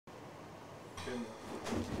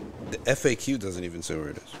The FAQ doesn't even say where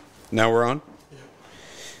it is. Now we're on?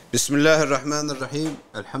 Bismillah ar-Rahman ar-Rahim.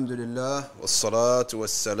 Alhamdulillah. Wassalatu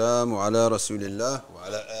wassalamu ala Rasulillah wa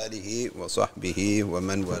ala alihi wa sahbihi wa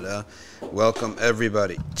man wala. Welcome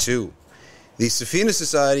everybody to the Safina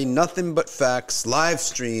Society Nothing But Facts live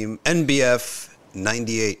stream NBF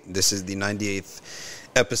 98. This is the 98th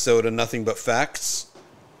episode of Nothing But Facts.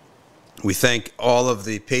 We thank all of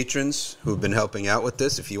the patrons who've been helping out with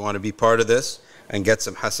this. If you want to be part of this and get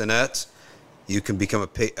some hasanat, you can become go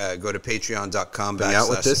to patreon.com out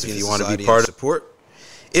with this if you want to be part of support.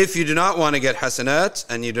 If you do not want to get hasanat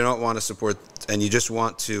and you do not want to support and you just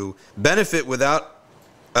want to benefit without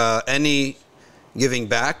any giving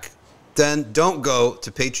back, then don't go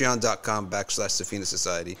to patreon.com/Safina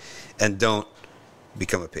Society and don't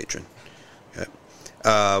become a patron. Okay.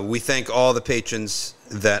 We thank all the patrons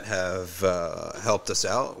that have helped us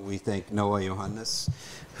out. We thank Noah Yohannes,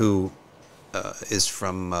 who is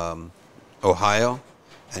from Ohio,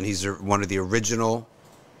 and he's one of the original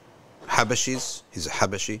Habashis. He's a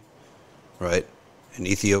Habashi, right? An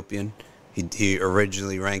Ethiopian. He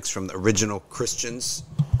originally ranks from the original Christians,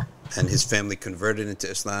 and his family converted into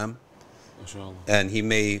Islam. And he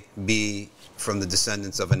may be from the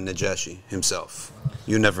descendants of a Najashi himself.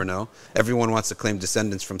 You never know. Everyone wants to claim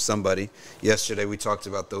descendants from somebody. Yesterday we talked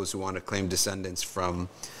about those who want to claim descendants from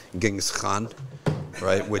Genghis Khan,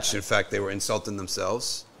 right? Which in fact they were insulting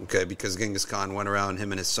themselves, okay? Because Genghis Khan went around,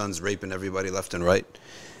 him and his sons, raping everybody left and right.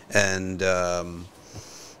 And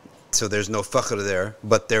so there's no fakhr there.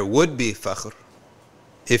 But there would be fakhr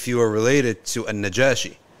if you are related to a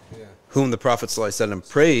Najashi, whom the Prophet ﷺ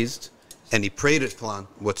praised, and he prayed upon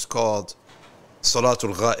what's called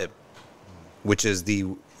Salatul Ghaib, which is the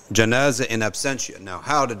janazah in absentia. Now,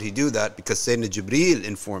 how did he do that? Because Sayyidina Jibreel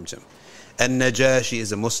informed him. And Najashi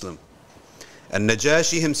is a Muslim. And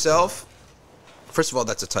Najashi himself, first of all,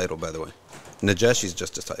 that's a title, by the way. Najashi is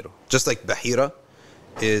just a title. Just like Bahira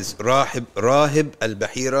is Rahib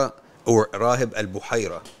al-Bahira or Rahib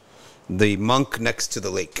al-Buhaira, the monk next to the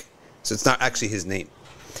lake. So it's not actually his name.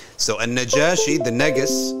 So Najashi, the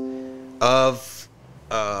Negus of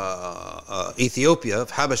Ethiopia,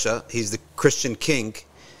 of Habasha, he's the Christian king,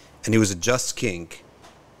 and he was a just king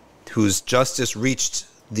whose justice reached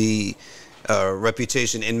the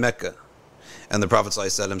reputation in Mecca. And the Prophet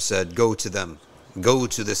ﷺ said, go to them, go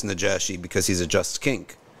to this Najashi because he's a just king.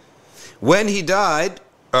 When he died,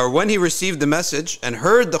 or when he received the message and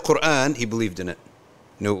heard the Quran, he believed in it,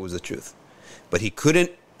 knew it was the truth. But he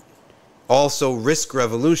couldn't also risk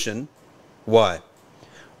revolution. Why?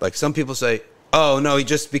 Like some people say, oh no, he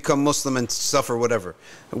just become Muslim and suffer whatever.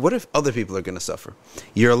 What if other people are going to suffer?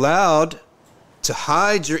 You're allowed to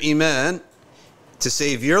hide your iman to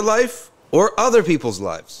save your life or other people's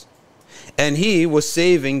lives. And he was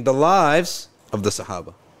saving the lives of the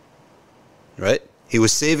Sahaba. Right? He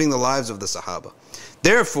was saving the lives of the Sahaba.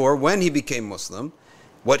 Therefore, when he became Muslim,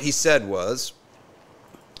 what he said was,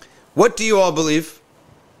 what do you all believe?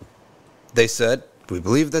 They said, we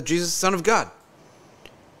believe that Jesus is the Son of God.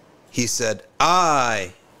 He said,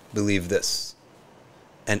 I believe this.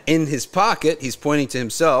 And in his pocket, he's pointing to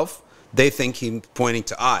himself. They think he's pointing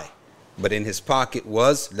to I. But in his pocket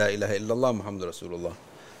was, La ilaha illallah Muhammad Rasulullah.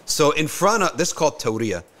 So in front of, this is called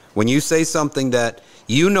tawriyah. When you say something that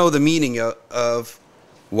you know the meaning of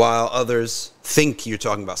while others think you're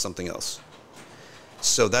talking about something else.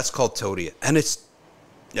 So that's called tawriyah. And it's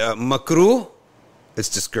makruh, it's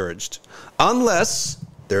discouraged. Unless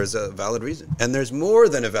there's a valid reason. And there's more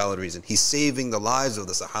than a valid reason. He's saving the lives of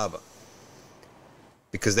the Sahaba.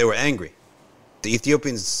 Because they were angry. The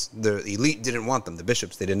Ethiopians, the elite didn't want them. The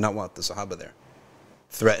bishops, they did not want the Sahaba there.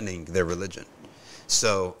 Threatening their religion.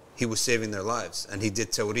 So he was saving their lives. And he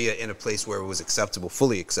did tawriyah in a place where it was acceptable,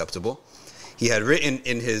 fully acceptable. He had written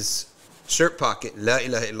in his shirt pocket, La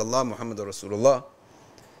ilaha illallah Muhammadur Rasulullah.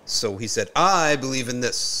 So he said, I believe in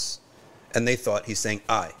this. And they thought he's saying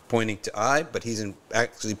I, pointing to I, but he's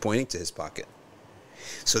actually pointing to his pocket.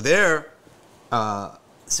 So there, Sayyidina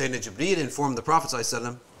Jibreel informed the Prophet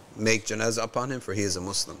ﷺ, make janazah upon him, for he is a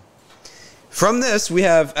Muslim. From this, we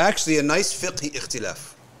have actually a nice fiqhi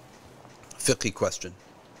ikhtilaf, fiqhi question.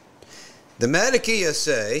 The Malikiyya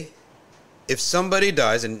say, if somebody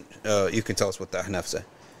dies, and you can tell us what the Ahnaf say,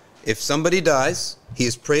 if somebody dies, he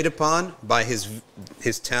is prayed upon by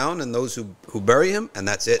his town and those who bury him, and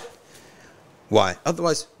that's it. Why?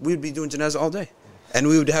 Otherwise, we would be doing janazah all day. And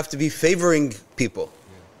we would have to be favoring people.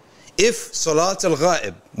 If Salat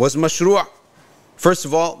al-Ghaib was mashru', first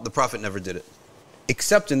of all, the Prophet never did it.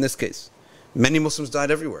 Except in this case. Many Muslims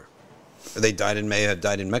died everywhere. They may have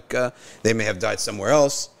died in Mecca. They may have died somewhere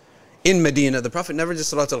else. In Medina, the Prophet never did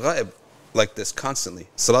Salat al-Ghaib. like this constantly.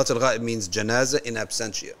 Salat al-ghaib means janazah in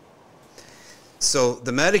absentia. So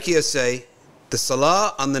the Malikiya say the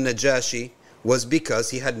salah on the Najashi was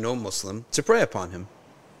because he had no Muslim to pray upon him.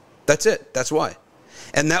 That's it. That's why.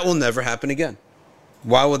 And that will never happen again.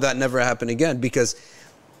 Why will that never happen again? Because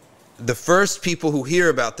the first people who hear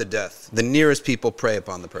about the death, the nearest people pray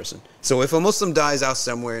upon the person. So if a Muslim dies out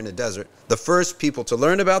somewhere in a desert, the first people to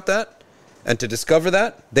learn about that and to discover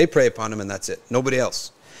that, they pray upon him and that's it. Nobody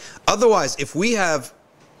else. Otherwise, if the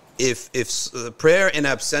prayer in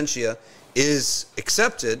absentia is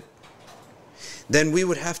accepted, then we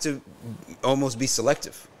would have to almost be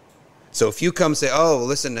selective. So if you come say, oh,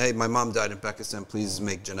 listen, hey, my mom died in Pakistan, please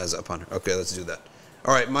make janazah upon her. Okay, let's do that.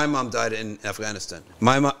 All right, my mom died in Afghanistan.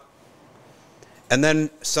 And then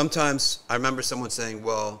sometimes I remember someone saying,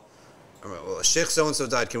 well, Sheikh so-and-so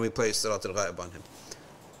died, can we play Salat al-Ghaib on him?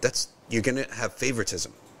 You're going to have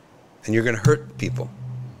favoritism. And you're going to hurt people.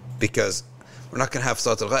 Because we're not going to have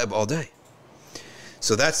Salat al-Ghaib all day.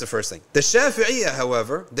 So that's the first thing. The Shafi'iyah,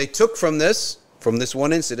 however, they took from this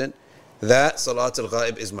one incident, that Salat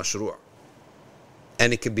al-Ghaib is mashru'.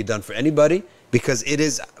 And it can be done for anybody because it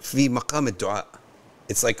is fi maqam ad-du'a.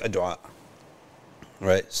 It's like a dua.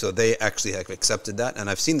 Right? So they actually have accepted that. And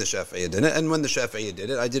I've seen the Shafi'iyah did it. And when the Shafi'iyah did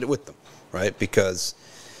it, I did it with them. Right? Because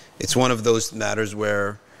it's one of those matters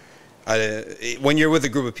where when you're with a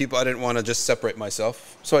group of people, I didn't want to just separate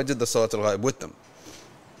myself. So I did the Salat al-Ghaib with them.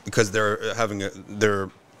 Because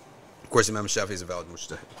of course, Imam Shafi'i is a valid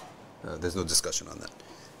mujtahid. There's no discussion on that.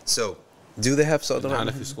 So, do they have Salat al-Ghaib? In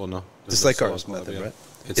Hanafi school, no. Just like ours method, right?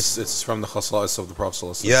 It's from the khasa'is of the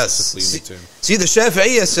Prophet. Yes. See, the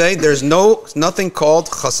Shafi'iyah say there's nothing called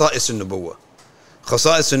khasa'is al-nubuwah.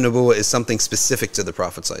 Khasa'is al-nubuwah is something specific to the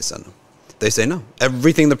Prophet. They say no.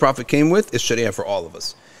 Everything the Prophet came with is Sharia for all of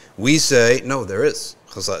us. We say, no, there is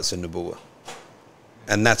khasa'is al-nubuwah.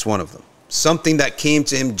 And that's one of them. Something that came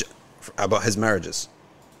to him about his marriages.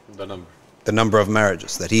 The number of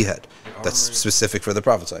marriages that he had. That's specific for the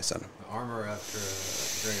Prophet. The armor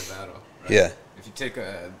during a battle. Right? Yeah. If you take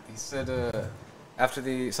he said after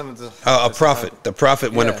a prophet. The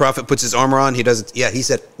prophet, when a prophet puts his armor on, he doesn't. Yeah, he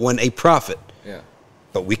said when a prophet. Yeah.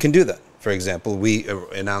 But we can do that. For example, we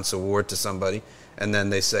announce a war to somebody, and then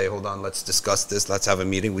they say, "Hold on, let's discuss this. Let's have a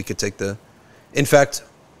meeting." We could take the. In fact,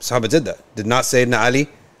 Sahaba did that. Did not Sayyidina Ali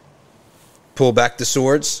pull back the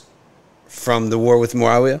swords from the war with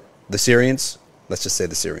Muawiyah, the Syrians? Let's just say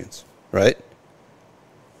the Syrians, right?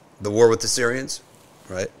 The war with the Syrians,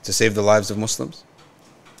 right? To save the lives of Muslims.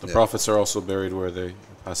 The prophets are also buried where they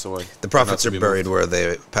pass away. The prophets are buried where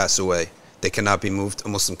they pass away. They cannot be moved. A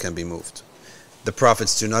Muslim can be moved. The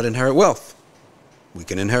prophets do not inherit wealth. We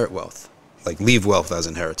can inherit wealth, like leave wealth as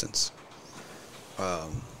inheritance.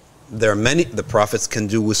 There are many. The prophets can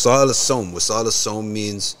do wisal as-sawm. Wisal as-sawm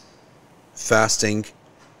means fasting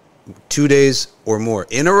 2 days or more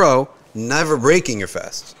in a row, never breaking your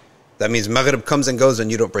fast. That means Maghrib comes and goes and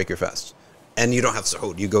you don't break your fast. And you don't have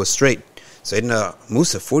suhood. You go straight. Sayyidina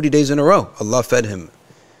Musa, 40 days in a row, Allah fed him,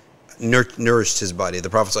 nourished his body. The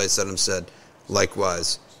Prophet ﷺ said,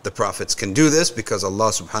 likewise, the prophets can do this because Allah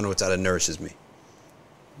subhanahu wa ta'ala nourishes me.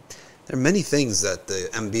 There are many things that the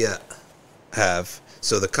NBF have.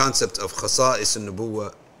 So the concept of khasa'is and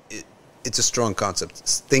nubuwah, it's a strong concept.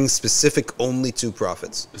 It's things specific only to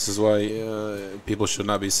prophets. This is why people should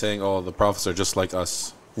not be saying, oh, the prophets are just like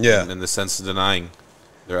us. Yeah. In the sense of denying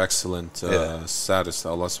their excellent status that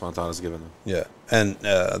Allah subhanahu wa ta'ala has given them. Yeah. And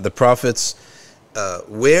the prophets,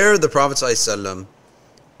 where the Prophet ﷺ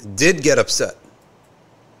did get upset,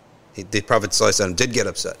 the Prophet ﷺ did get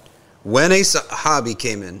upset. When a Sahabi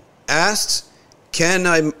came in, asked, can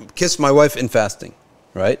I kiss my wife in fasting?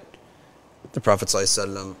 Right? The Prophet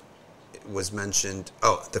ﷺ was mentioned.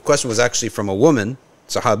 Oh, the question was actually from a woman,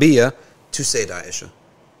 Sahabiya, to Sayyidah Aisha.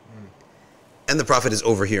 And the Prophet is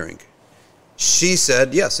overhearing. She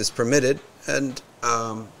said, yes, it's permitted. And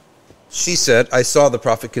she said, I saw the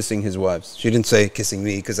Prophet kissing his wives. She didn't say kissing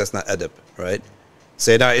me because that's not adab, right?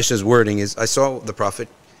 Sayyidah Aisha's wording is, I saw the Prophet,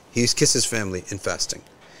 he kissed his family in fasting.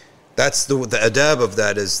 That's the adab of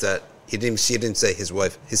that is that she didn't say his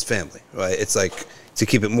wife, his family, right? It's like to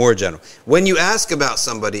keep it more general. When you ask about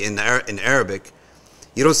somebody in Arabic,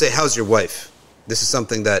 you don't say, how's your wife? This is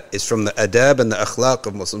something that is from the adab and the akhlaq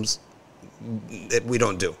of Muslims that we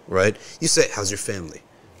don't do, right? You say, how's your family?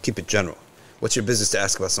 Keep it general. What's your business to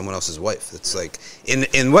ask about someone else's wife? It's like,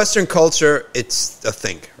 in Western culture, it's a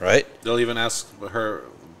thing, right? They'll even ask her,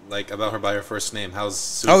 like, about her by her first name. How's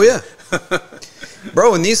Susan? Oh, yeah.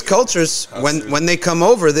 Bro, in these cultures, when they come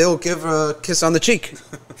over, they'll give a kiss on the cheek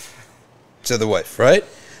to the wife, right?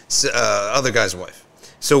 Other guy's wife.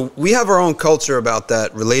 So we have our own culture about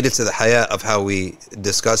that related to the haya of how we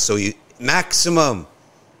discuss. So maximum,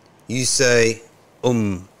 you say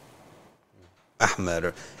Ahmed.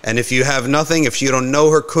 And if you have nothing, if you don't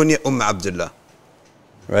know her kunya, Abdullah.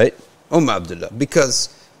 Right? Abdullah. Because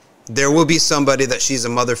there will be somebody that she's a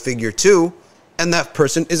mother figure to, and that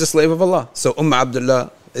person is a slave of Allah. So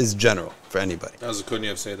Abdullah is general for anybody. That was the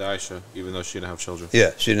kunya of Sayyidah Aisha, even though she didn't have children.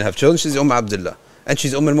 Yeah, she didn't have children. She's Abdullah. And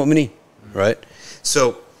she's al-Mu'mineen. Right?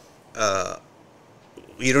 So,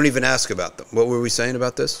 you don't even ask about them. What were we saying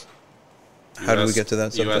about this? How did we get to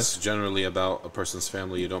that subject? You ask generally about a person's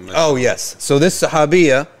family. You don't mention. Oh, yes. So this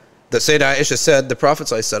Sahabiya that Sayyidah Aisha said, the Prophet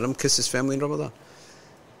ﷺ kissed his family in Ramadan.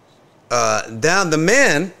 Down the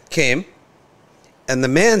man came, and the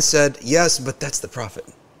man said, yes, but that's the Prophet.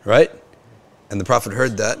 Right? And the Prophet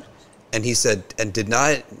heard that, and he said, and did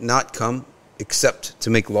not come except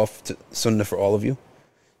to make law sunnah for all of you?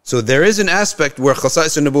 So there is an aspect where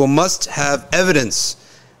Khasa'is al-Nubuwwah must have evidence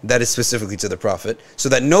that is specifically to the Prophet, so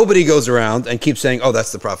that nobody goes around and keeps saying, oh,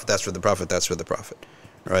 that's the Prophet, that's for the Prophet, that's for the Prophet.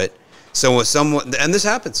 Right? So when someone, and this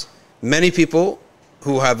happens, many people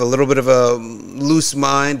who have a little bit of a loose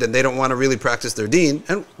mind and they don't want to really practice their deen,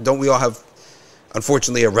 and don't we all have,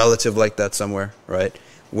 unfortunately, a relative like that somewhere, right?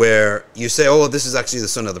 Where you say, oh, this is actually the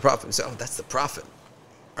son of the Prophet. You say, oh, that's the Prophet.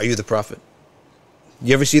 Are you the Prophet?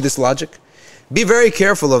 You ever see this logic? Be very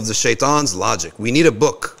careful of the shaitan's logic. We need a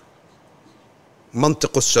book.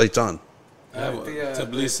 Mantiq al-Shaitan.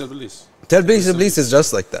 Tablis. Talbis Iblis is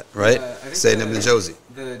just like that, right? Sayyidina Ibn Jawzi.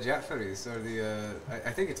 The Ja'faris, or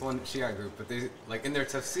I think it's one Shia group, but they, like in their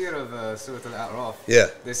tafsir of Surah Al-A'raf, Yeah.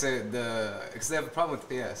 they say because they have a problem with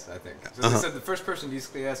qiyas, I think. So they said the first person to use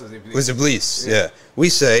qiyas was Iblis. Was Iblis, yeah. We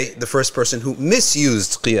say the first person who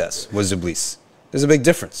misused qiyas was Iblis. There's a big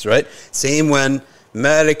difference, right? Same when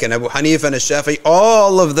Malik and Abu Hanifa and Shafi'i,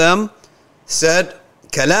 all of them said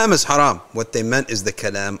kalam is haram. What they meant is the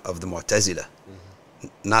kalam of the Mu'tazila,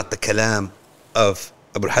 not the kalam of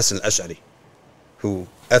Abu Hassan al-Ash'ari, who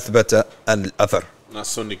athbata al-athar. Not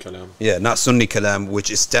Sunni kalam. Yeah, not Sunni kalam, which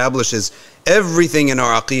establishes everything in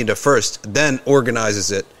our aqeedah first, then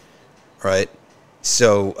organizes it, right?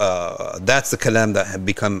 So that's the kalam that had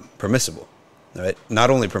become permissible, right? Not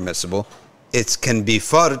only permissible, it can be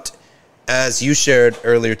fard, as you shared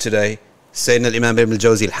earlier today. Sayyidina al-Imam Ibn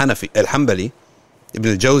al-Jawzi al-Hanbali, Ibn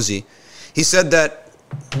al-Jawzi, he said that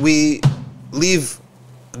we leave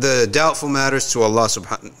the doubtful matters to Allah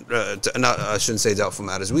subhanahu I shouldn't say doubtful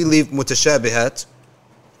matters. We leave mutashabihat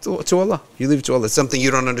to Allah. You leave it to Allah. It's something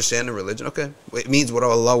you don't understand in religion. Okay. It means what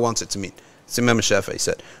Allah wants it to mean. It's Imam Shafi'i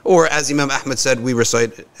said. Or as Imam Ahmad said, we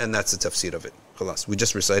recite it, and that's the tafsir of it. Khalas. We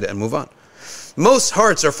just recite it and move on. Most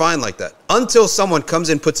hearts are fine like that. Until someone comes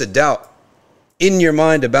and puts a doubt in your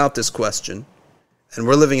mind about this question. And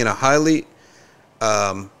we're living in a highly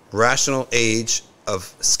rational age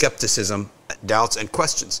of skepticism, doubts, and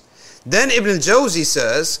questions. Then Ibn al-Jawzi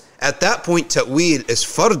says, at that point, ta'weel is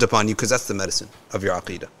fard upon you, because that's the medicine of your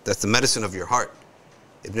aqeedah. That's the medicine of your heart.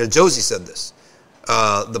 Ibn al-Jawzi said this.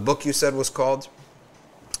 The book you said was called?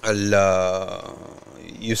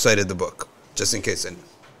 You cited the book, just in case.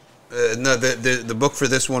 No, the book for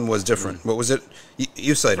this one was different. What was it?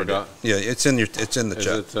 You cited it. Yeah, it's in the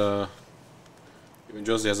chat. Ibn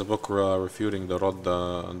Jawzi has a book refuting the Radd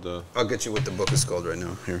and the... I'll get you what the book is called right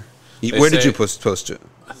now. Here. Where did you post it?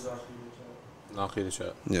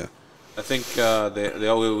 Yeah. I think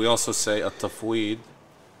we also say at-tafweed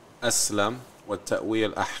aslam wa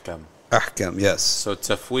ta'weel ahkam. Ahkam, yes. So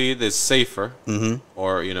tafweed is safer,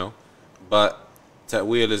 or but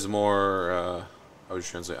ta'weel is more how would you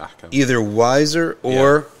translate ahkam? Either wiser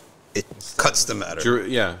or it cuts the matter.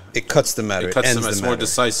 It cuts the matter. It ends the matter. It's more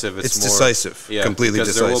decisive. It's more decisive. Yeah, completely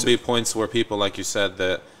because decisive. There will be points where people, like you said,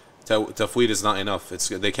 that tafweed is not enough.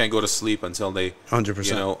 They can't go to sleep until they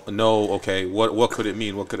 100% know. Okay, what could it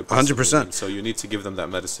mean? What could it possibly 100%. mean? So you need to give them that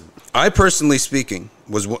medicine. I personally speaking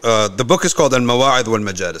was the book is called Al-Mawa'id wal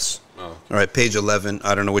Majalis. Oh. All right, page 11.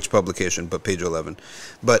 I don't know which publication, but page 11.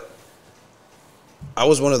 But I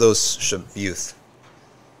was one of those youth,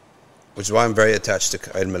 which is why I'm very attached to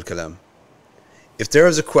Ilm al-Kalam. If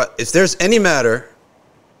there's any matter,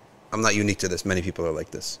 I'm not unique to this. Many people are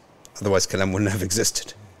like this. Otherwise, Kalam wouldn't have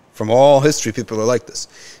existed. From all history, people are like this.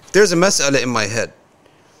 If there's a mas'ala in my head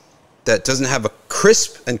that doesn't have a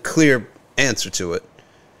crisp and clear answer to it,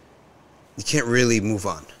 you can't really move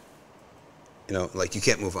on. You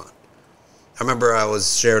can't move on. I remember I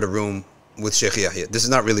shared a room with Sheikh Yahya. This is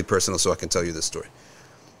not really personal, so I can tell you this story.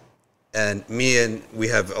 And we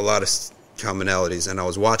have a lot of commonalities, and I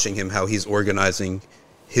was watching him, how he's organizing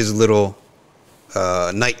his little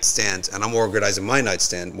nightstand, and I'm organizing my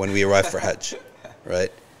nightstand when we arrive for Hajj.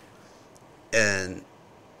 right? And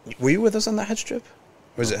were you with us on that Hajj trip?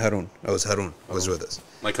 Or was it Harun? Oh, it was Harun. Was with us.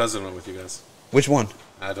 My cousin went with you guys. Which one?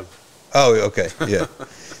 Adam. Oh, okay, yeah.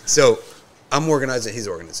 So I'm organizing, he's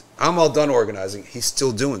organizing. I'm all done organizing. He's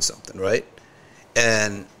still doing something, right?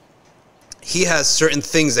 And he has certain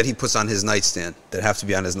things that he puts on his nightstand that have to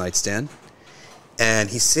be on his nightstand. And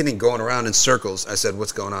he's sitting, going around in circles. I said,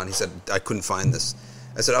 what's going on? He said, I couldn't find this.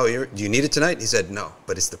 I said, do you need it tonight? He said, no,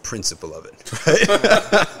 but it's the principle of it,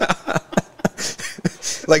 right?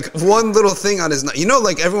 Like one little thing on his,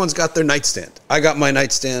 like everyone's got their nightstand. I got my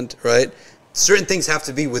nightstand, right? Certain things have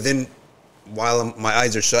to be within, while my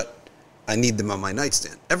eyes are shut, I need them on my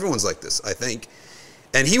nightstand. Everyone's like this, I think.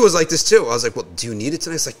 And he was like this too. I was like, well, do you need it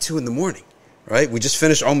tonight? It's like 2 a.m, right? We just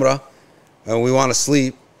finished Umrah, and we want to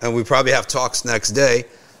sleep, and we probably have talks next day.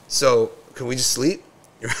 So can we just sleep?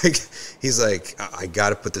 He's like, I got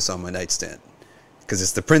to put this on my nightstand because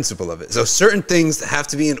it's the principle of it. So certain things have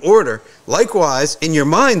to be in order. Likewise, in your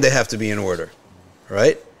mind, they have to be in order,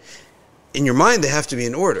 right? In your mind, they have to be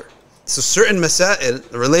in order. So certain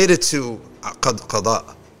masail related to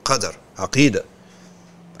qada, qadar, aqidah.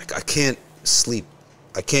 Like I can't sleep.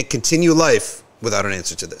 I can't continue life without an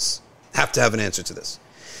answer to this. Have to have an answer to this.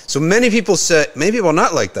 So many people say, many people are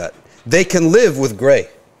not like that. They can live with gray.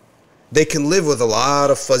 They can live with a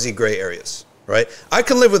lot of fuzzy gray areas, right? I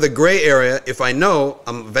can live with a gray area if I know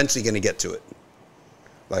I'm eventually going to get to it.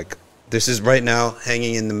 Like this is right now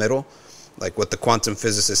hanging in the middle, like what the quantum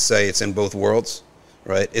physicists say, it's in both worlds,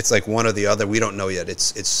 right? It's like one or the other. We don't know yet.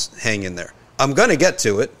 It's hanging there. I'm going to get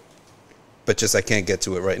to it, but just I can't get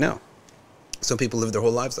to it right now. Some people live their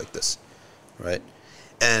whole lives like this, right?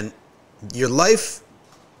 And your life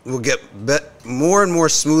will get more and more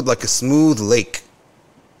smooth, like a smooth lake,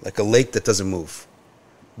 like a lake that doesn't move.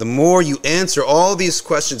 The more you answer all these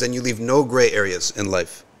questions and you leave no gray areas in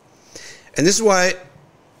life. And this is why,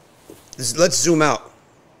 let's zoom out.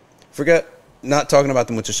 Forget not talking about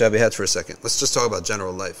the mutashabihat for a second. Let's just talk about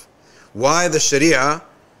general life. Why the Sharia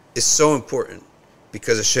is so important.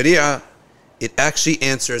 Because the Sharia, it actually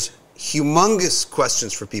answers humongous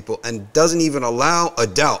questions for people and doesn't even allow a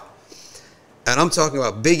doubt. And I'm talking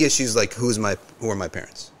about big issues like who are my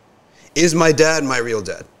parents? Is my dad my real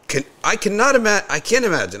dad? I can't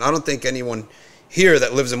imagine. I don't think anyone here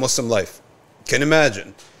that lives a Muslim life can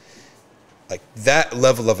imagine like that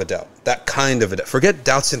level of a doubt, that kind of a doubt. Forget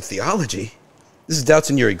doubts in theology. This is doubts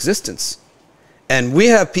in your existence. And we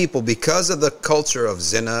have people, because of the culture of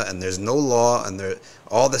zina and there's no law and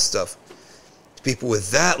all this stuff, people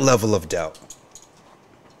with that level of doubt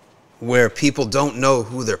where people don't know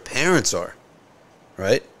who their parents are,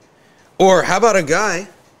 right? Or how about a guy,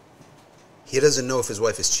 he doesn't know if his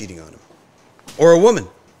wife is cheating on him. Or a woman,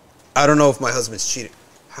 I don't know if my husband's cheating.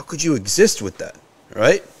 How could you exist with that,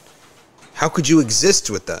 right? How could you exist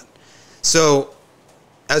with that? So,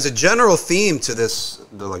 as a general theme to this,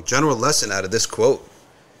 the general lesson out of this quote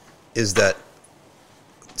is that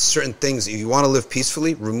certain things, if you want to live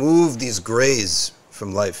peacefully, remove these grays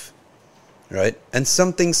from life, right? And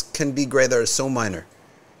some things can be gray that are so minor.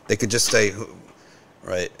 They could just stay,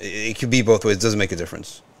 right? It could be both ways. It doesn't make a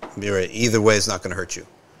difference. You're right. Either way, it's not going to hurt you.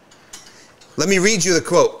 Let me read you the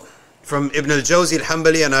quote from Ibn al-Jawzi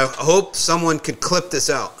al-Hanbali, and I hope someone could clip this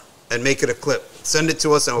out and make it a clip. Send it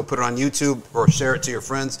to us and we'll put it on YouTube or share it to your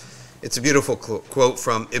friends. It's a beautiful quote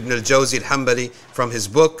from Ibn al-Jawzi al-Hanbali from his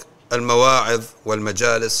book, Al-Mawa'idh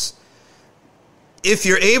wal-Majalis. If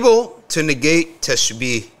you're able to negate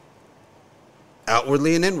tashbih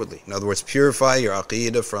outwardly and inwardly, in other words, purify your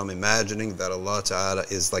aqidah from imagining that Allah Ta'ala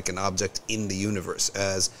is like an object in the universe,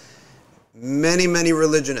 as many, many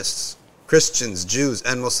religionists, Christians, Jews,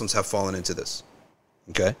 and Muslims have fallen into this.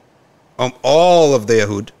 Okay? All of the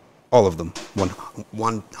Yahud, all of them,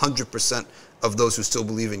 100% of those who still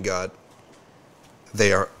believe in God,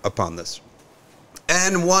 they are upon this.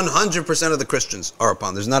 And 100% of the Christians are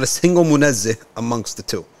upon. There's not a single munazzih amongst the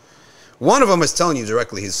two. One of them is telling you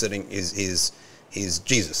directly he's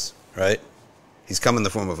Jesus, right? He's come in the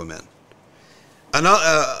form of a man.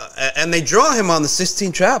 And they draw him on the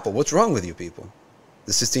Sistine Chapel. What's wrong with you people?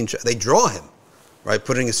 The Sistine Chapel. They draw him, right?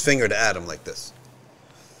 Putting his finger to Adam like this.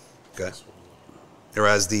 Okay? Or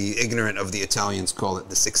as the ignorant of the Italians call it,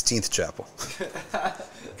 the 16th Chapel.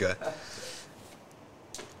 Okay?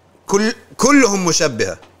 كلهم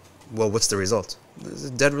مشبهة. Well, what's the result? It's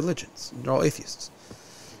dead religions. They're all atheists.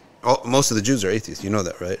 Most of the Jews are atheists. You know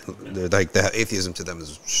that, right? They're like atheism to them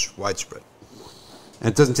is widespread. And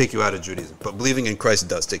it doesn't take you out of Judaism. But believing in Christ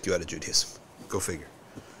does take you out of Judaism. Go figure.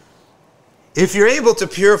 If you're able to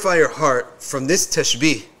purify your heart from this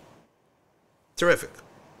tashbih, terrific.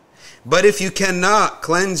 But if you cannot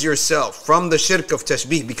cleanse yourself from the shirk of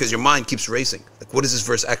tashbih because your mind keeps racing, like what does this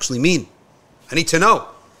verse actually mean? I need to know.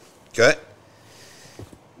 Okay?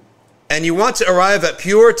 And you want to arrive at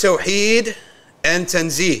pure tawheed and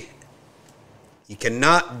tanzih. You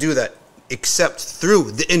cannot do that except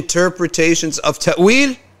through the interpretations of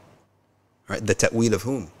ta'wil. Right? The ta'wil of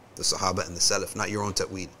whom? The Sahaba and the Salaf, not your own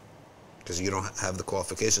ta'wil. Because you don't have the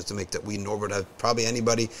qualifications to make ta'wil, nor would have probably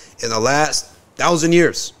anybody in the last 1,000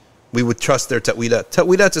 years. We would trust their ta'wilat.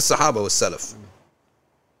 Ta'wilat is Sahaba was Salaf.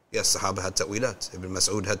 Yes, Sahaba had ta'wilat. Ibn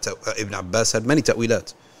Mas'ud had Ibn Abbas had many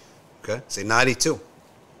ta'wilat. Okay? Say 92.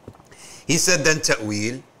 He said then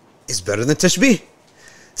ta'wil is better than tashbih.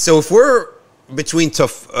 So if we're between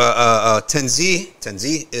tanzih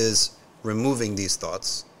is removing these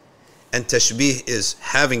thoughts, and tashbih is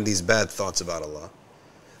having these bad thoughts about Allah,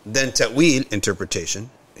 then ta'wil, interpretation,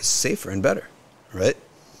 is safer and better, right?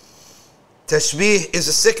 Tashbih is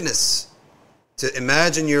a sickness. To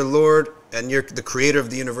imagine your Lord and the creator of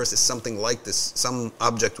the universe is something like this, some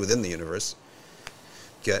object within the universe,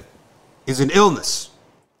 okay, is an illness.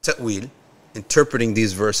 Ta'wil, interpreting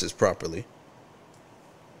these verses properly,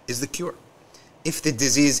 is the cure. If the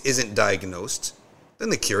disease isn't diagnosed, then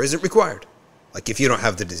the cure isn't required. Like if you don't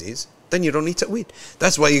have the disease, then you don't need ta'wil.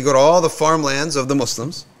 That's why you go to all the farmlands of the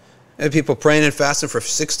Muslims, and people praying and fasting for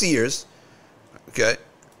 60 years, okay,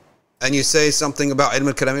 and you say something about ilm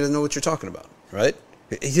al-kalam, he doesn't know what you're talking about, right?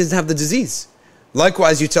 He doesn't have the disease.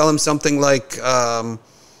 Likewise, you tell him something like,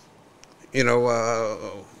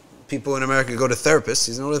 people in America go to therapists,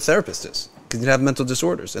 he doesn't know what a therapist is, because they have mental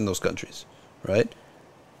disorders in those countries, right?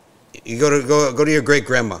 You go to your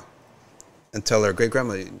great-grandma and tell her,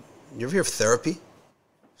 great-grandma, you ever hear of therapy?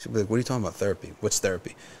 She'll be like, what are you talking about, therapy? What's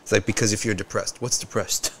therapy? It's like, because if you're depressed. What's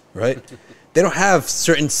depressed, right? They don't have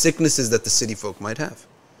certain sicknesses that the city folk might have.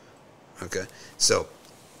 Okay? So,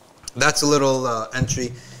 that's a little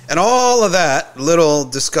entry. And all of that little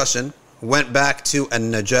discussion went back to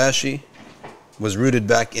An-Najashi, was rooted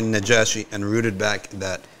back in Najashi, and rooted back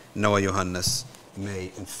that Noah Yohannes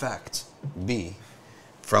may, in fact, be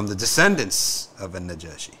from the descendants of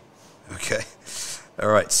An-Najashi. Okay? All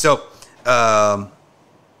right. So,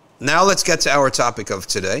 now let's get to our topic of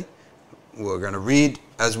today. We're going to read,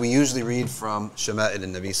 as we usually read, from Shama'il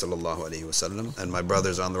al-Nabi sallallahu alayhi wa sallam. And my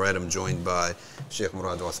brothers on the right, I'm joined by Sheikh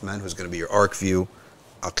Murad Uthman, who's going to be your ArcView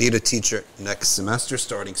Aqidah teacher next semester,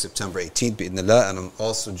 starting September 18th, bi'idhnillah. And I'm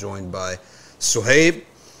also joined by Suhaib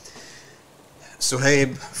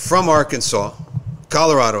from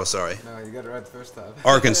Colorado, sorry. No, you got it right the first time.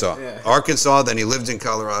 Arkansas. Yeah. Arkansas, then he lived in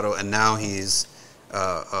Colorado, and now he's,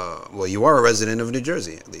 well, you are a resident of New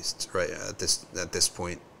Jersey, at least, right, at this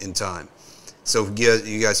point in time. So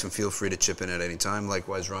you guys can feel free to chip in at any time.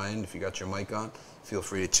 Likewise, Ryan, if you got your mic on, feel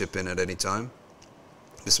free to chip in at any time.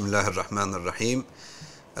 Bismillah ar-Rahman ar-Rahim.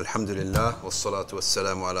 Alhamdulillah, wassalatu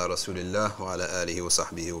wassalamu ala rasulillah wa ala alihi wa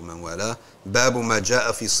sahbihi wa man wala. Babu ma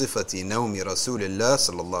ja'a fi sifati nawmi rasulillah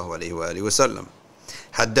sallallahu alayhi wa alihi wa sallam.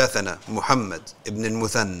 حدثنا محمد ابن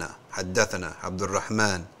المثنى حدثنا عبد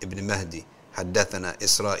الرحمن ابن مهدي حدثنا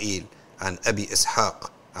إسرائيل عن أبي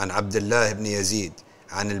إسحاق عن عبد الله بن يزيد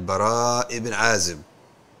عن البراء بن عازب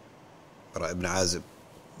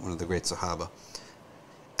one of the great Sahaba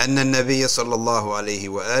أن النبي صلى الله عليه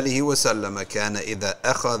وآله وسلم كان إذا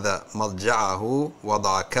أخذ مضجعه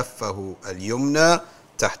وضع كفه اليمنى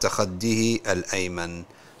تحت خده الأيمن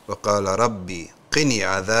وقال ربي قني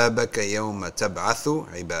عذابك يوم تبعث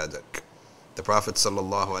عبادك. The Prophet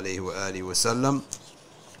sallallahu alayhi wa alihi wasallam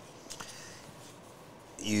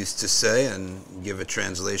used to say, and give a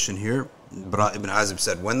translation here, Bara ibn Azib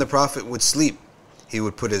said, when the Prophet would sleep, he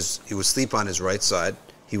would sleep on his right side,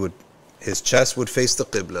 his chest would face the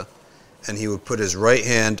Qibla, and he would put his right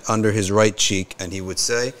hand under his right cheek, and he would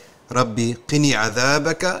say, Rabbi qini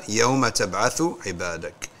adhabaka yawma tab'athu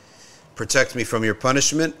ibadak. Protect me from your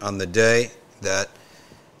punishment on the day that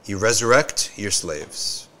you resurrect your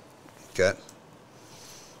slaves. Okay?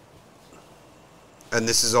 And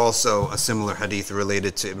this is also a similar hadith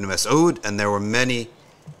related to Ibn Mas'ud, and there were many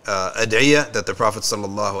ad'iyah that the Prophet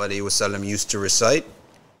ﷺ used to recite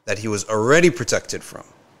that he was already protected from.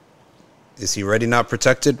 Is he already not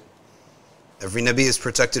protected? Every Nabi is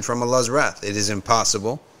protected from Allah's wrath. It is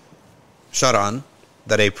impossible, Sharan,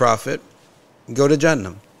 that a prophet go to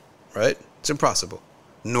Jannah, right? It's impossible.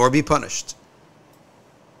 Nor be punished.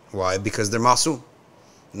 Why? Because they're masoom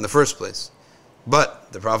in the first place.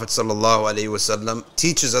 But the Prophet ﷺ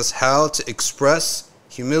teaches us how to express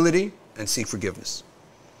humility and seek forgiveness.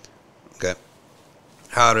 Okay?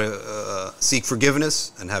 How to seek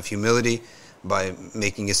forgiveness and have humility by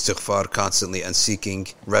making istighfar constantly and seeking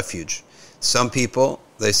refuge. Some people,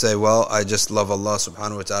 they say, well, I just love Allah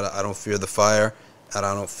subhanahu wa ta'ala. I don't fear the fire and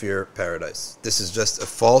I don't fear paradise. This is just a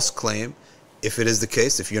false claim. If it is the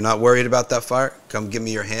case, if you're not worried about that fire, come give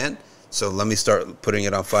me your hand. So let me start putting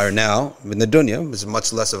it on fire now. In the dunya, it's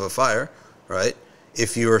much less of a fire, right?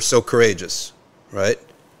 If you are so courageous, right?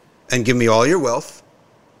 And give me all your wealth.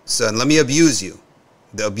 So and let me abuse you.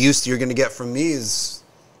 The abuse you're going to get from me is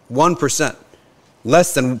 1%.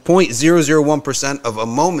 Less than 0.001% of a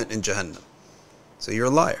moment in Jahannam. So you're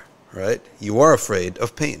a liar, right? You are afraid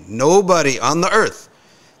of pain. Nobody on the earth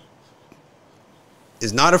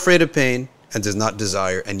is not afraid of pain and does not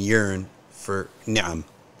desire and yearn for ni'am,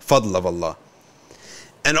 fadl of Allah.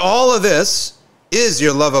 And all of this is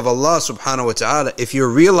your love of Allah subhanahu wa ta'ala if you're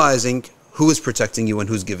realizing who is protecting you and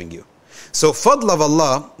who's giving you. So fadl of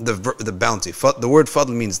Allah, the bounty, the word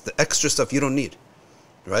fadl means the extra stuff you don't need,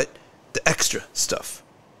 right? The extra stuff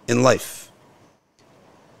in life.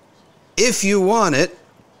 If you want it,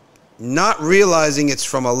 not realizing it's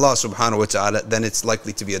from Allah subhanahu wa ta'ala, then it's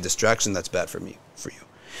likely to be a distraction that's bad for you.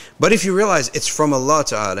 But if you realize it's from Allah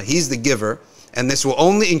ta'ala, He's the giver, and this will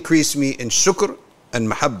only increase me in shukr and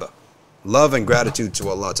mahabba, love and gratitude to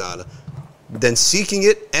Allah ta'ala, then seeking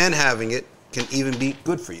it and having it can even be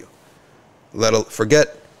good for you.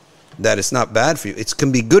 Forget that it's not bad for you. It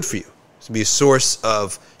can be good for you. It can be a source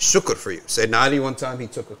of shukr for you. Sayyidina Ali, one time, he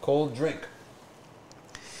took a cold drink.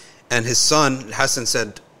 And his son, Hassan,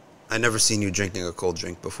 said, I never seen you drinking a cold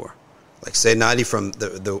drink before. Like Sayyidina Ali from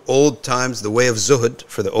the old times, the way of zuhud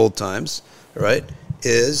for the old times, right,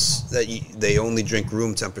 is that they only drink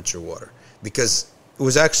room temperature water. Because it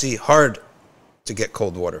was actually hard to get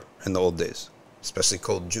cold water in the old days, especially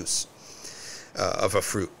cold juice of a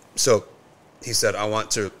fruit. So he said, I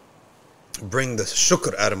want to bring the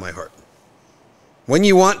shukr out of my heart. When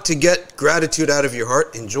you want to get gratitude out of your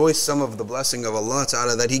heart, enjoy some of the blessing of Allah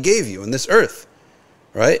Ta'ala that He gave you in this earth,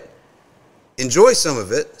 right? Enjoy some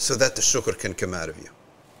of it so that the shukr can come out of you.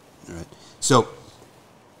 All right. So,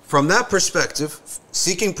 from that perspective,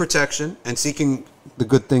 seeking protection and seeking the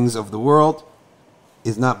good things of the world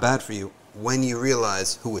is not bad for you when you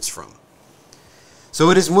realize who it's from.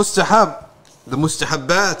 So it is mustahab, the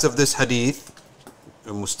mustahabbat of this hadith,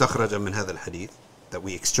 mustakhraja min hadha al-hadith, that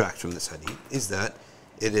we extract from this hadith, is that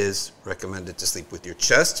it is recommended to sleep with your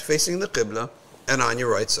chest facing the qibla and on your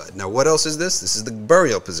right side. Now what else is this? This is the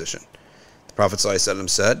burial position. The Prophet ﷺ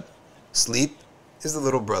said, sleep is the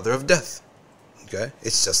little brother of death. Okay?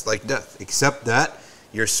 It's just like death, except that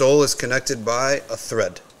your soul is connected by a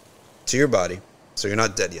thread to your body, so you're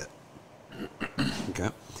not dead yet. Okay?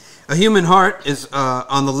 A human heart is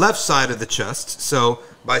on the left side of the chest, so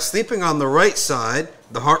by sleeping on the right side,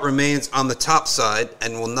 the heart remains on the top side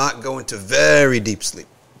and will not go into very deep sleep.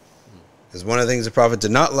 Because one of the things the Prophet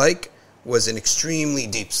did not like was an extremely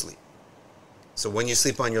deep sleep. So when you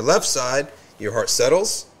sleep on your left side, your heart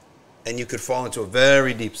settles and you could fall into a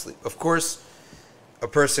very deep sleep. Of course, a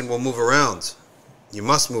person will move around. You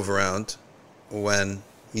must move around when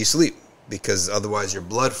you sleep, because otherwise your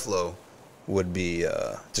blood flow would be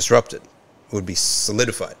disrupted, would be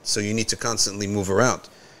solidified. So you need to constantly move around.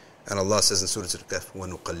 And Allah says in Surah Al-Kahf,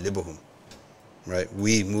 وَنُقَلِّبُهُمْ, right?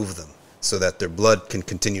 We move them so that their blood can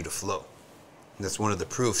continue to flow. And that's one of the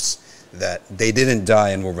proofs that they didn't die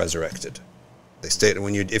and were resurrected. They stayed.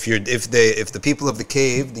 If the people of the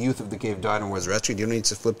cave, the youth of the cave, died and were resurrected, you don't need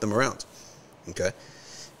to flip them around. Okay,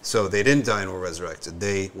 so they didn't die and were resurrected.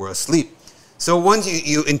 They were asleep. So once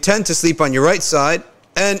you intend to sleep on your right side,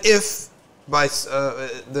 and if by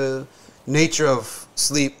the nature of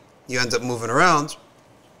sleep you end up moving around,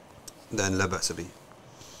 then la ba'sa bi.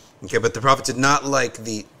 Okay, but the Prophet did not like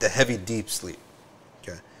the heavy, deep sleep.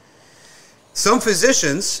 Okay. Some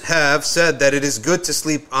physicians have said that it is good to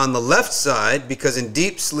sleep on the left side because in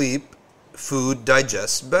deep sleep, food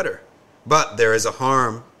digests better. But there is a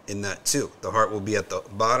harm in that too. The heart will be at the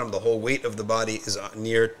bottom. The whole weight of the body is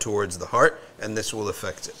near towards the heart, and this will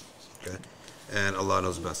affect it. Okay, and Allah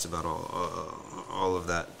knows best about all of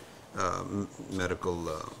that medical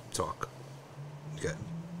talk. Okay.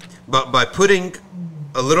 But by putting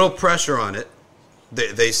a little pressure on it,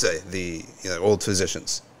 they say, the old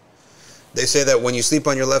physicians, they say that when you sleep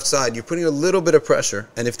on your left side, you're putting a little bit of pressure,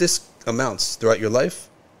 and if this amounts throughout your life,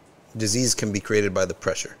 disease can be created by the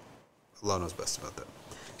pressure. Allah knows best about that.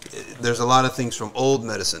 There's a lot of things from old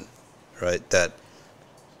medicine, right, that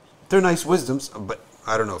they're nice wisdoms, but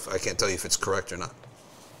I don't know I can't tell you if it's correct or not.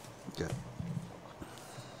 Okay.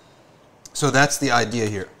 So that's the idea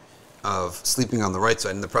here of sleeping on the right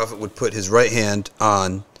side, and the Prophet would put his right hand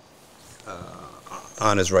on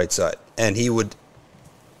his right side, and he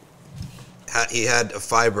had a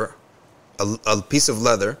fiber, a piece of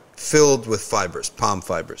leather filled with fibers, palm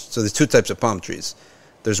fibers. So there's two types of palm trees.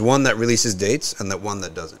 There's one that releases dates and that one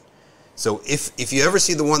that doesn't. So if you ever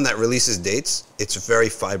see the one that releases dates, it's very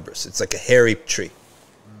fibrous. It's like a hairy tree.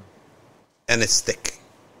 And it's thick.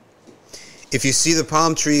 If you see the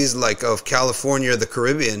palm trees like of California or the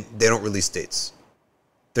Caribbean, they don't release dates.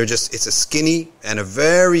 It's a skinny and a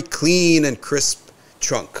very clean and crisp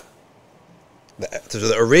trunk.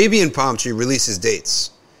 The Arabian palm tree releases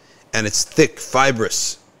dates, and it's thick,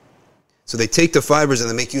 fibrous. So they take the fibers and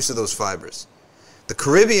they make use of those fibers. The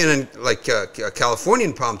Caribbean and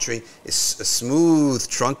Californian palm tree is a smooth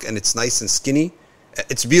trunk, and it's nice and skinny.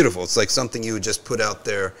 It's beautiful. It's like something you would just put out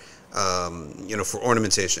there, for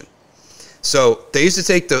ornamentation. So they used to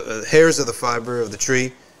take the hairs of the fiber of the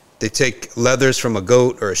tree. They take leathers from a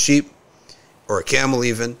goat or a sheep or a camel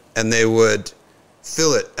even, and they would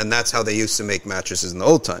fill it, and that's how they used to make mattresses in the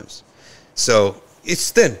old times. So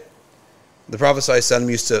it's thin. The Prophet ﷺ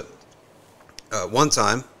used to, one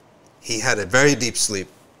time, he had a very deep sleep,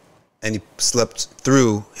 and he slept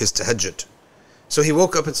through his tahajjud. So he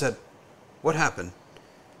woke up and said, "What happened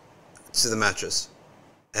to the mattress?"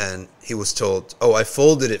 And he was told, "Oh, I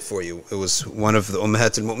folded it for you." It was one of the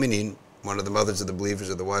Ummahat al-Mu'mineen, one of the mothers of the believers,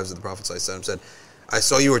 or the wives of the Prophet ﷺ, said, "I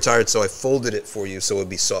saw you were tired, so I folded it for you so it would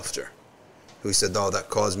be softer." He said, "Oh, that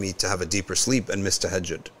caused me to have a deeper sleep and miss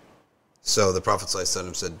tahajjud." So the Prophet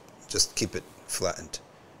ﷺ said, "Just keep it flattened."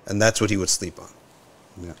 And that's what he would sleep on.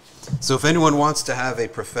 Yeah. So if anyone wants to have a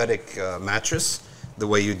prophetic mattress, the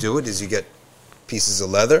way you do it is you get pieces of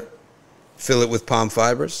leather, fill it with palm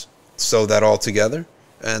fibers, sew that all together,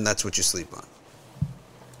 and that's what you sleep on.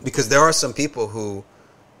 Because there are some people who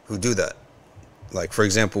do that. Like, for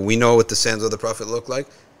example, we know what the sandals of the Prophet look like.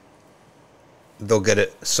 They'll get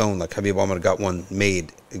it sewn, like Habib Omar got one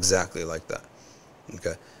made exactly like that.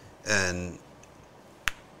 Okay? And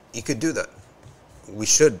you could do that. We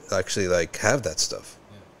should actually have that stuff.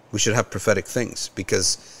 Yeah. We should have prophetic things,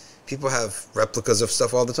 because people have replicas of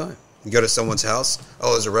stuff all the time. You go to someone's house,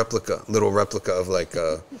 oh, there's a little replica of like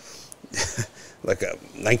a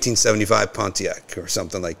 1975 Pontiac or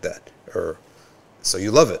something like that. So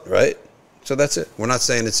you love it, right? So that's it. We're not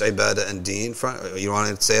saying it's ibadah and deen. You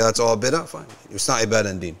want to say that's all bid'ah? Fine. It's not ibadah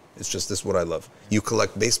and deen. It's just this is what I love. You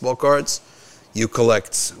collect baseball cards. You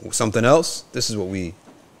collect something else. This is what we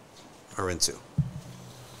are into.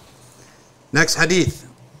 Next hadith.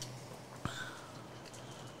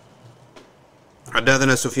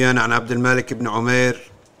 حدثنا سفيان عن عبد الملك بن عمير.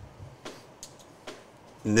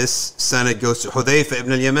 This sanad goes to حذيفة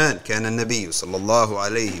ibn al-Yaman. كان النبي صلى الله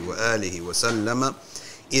عليه وآله وسلم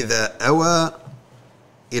إذا أوى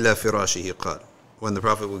إلى فراشه قال. When the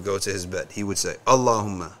Prophet would go to his bed, he would say,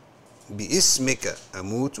 Allahumma بِإِسْمِكَ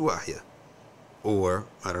أَمُوتُ وَأَحْيَا. Or,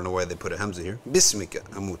 I don't know why they put a hamza here, بِإِسْمِكَ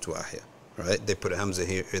أَمُوتُ وَأَحْيَا. Right? They put a hamza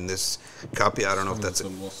here in this copy. I don't know if that's a...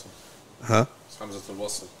 Huh? It's Hamzatul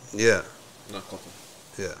Wasl. Yeah. Not Qatl.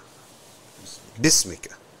 Yeah. بِإِسْمِكَ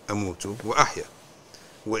أَمُوتُ وَأَحْيَا.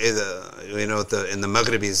 In the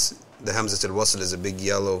Maghribis, the Hamzatul Wasl is a big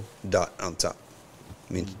yellow dot on top.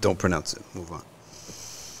 I mean, don't pronounce it. Move on.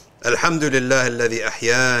 الحمد لله الذي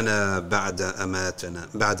أحيانا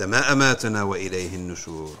بعد ما أماتنا وإليه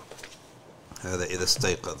النشور. هذا إذا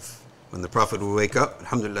استيقظ. When the Prophet would wake up,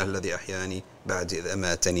 الحمد لله الذي أحياني بعد إذ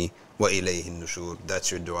أماتني وإليه النشور.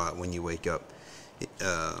 That's your dua when you wake up.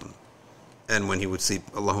 And when he would sleep,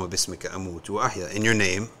 اللهم باسمك أموت وأحيا. In your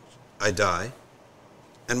name, I die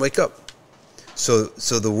and wake up. So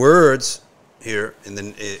the words here, and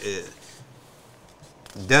then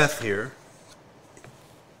death here,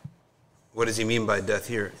 what does he mean by death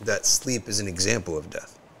here? That sleep is an example of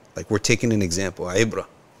death. Like we're taking an example, ibra.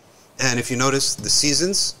 And if you notice, the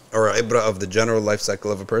seasons are ibra of the general life cycle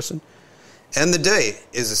of a person. And the day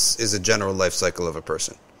is a general life cycle of a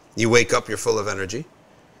person. You wake up, you're full of energy.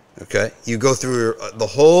 Okay? You go through the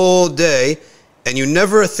whole day, and you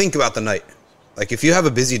never think about the night. Like if you have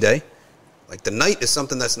a busy day, like the night is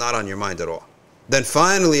something that's not on your mind at all. Then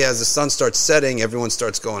finally, as the sun starts setting, everyone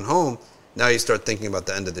starts going home. Now you start thinking about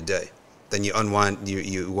the end of the day. Then you unwind,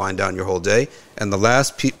 you wind down your whole day, and the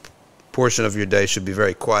last portion of your day should be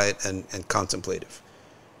very quiet and contemplative,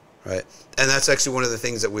 right? And that's actually one of the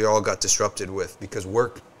things that we all got disrupted with, because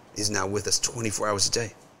work is now with us 24 hours a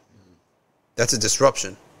day. That's a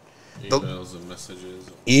disruption.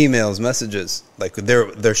 Emails, messages. Like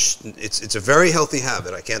it's a very healthy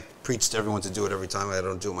habit. I can't preach to everyone to do it every time. I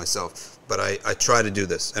don't do it myself, but I try to do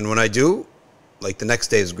this. And when I do, like the next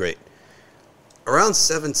day is great. Around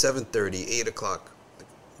 7:30, 8 o'clock,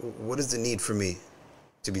 what is the need for me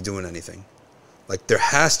to be doing anything? Like there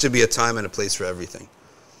has to be a time and a place for everything.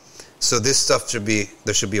 So this stuff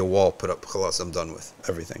there should be a wall put up. Khalas, I'm done with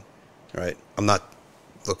everything. right? I'm not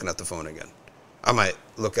looking at the phone again. I might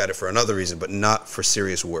look at it for another reason, but not for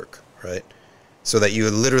serious work, right? So that you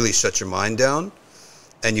literally shut your mind down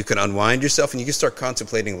and you can unwind yourself and you can start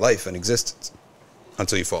contemplating life and existence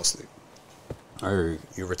until you fall asleep. Or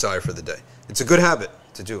you retire for the day. It's a good habit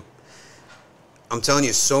to do. I'm telling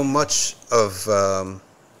you, so much of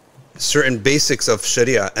certain basics of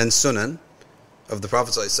Sharia and Sunan of the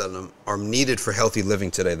Prophet ﷺ are needed for healthy living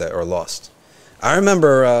today that are lost. I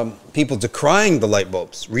remember people decrying the light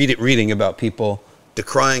bulbs, reading about people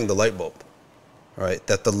decrying the light bulb, right?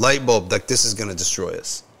 That the light bulb, like this is going to destroy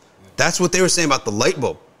us. That's what they were saying about the light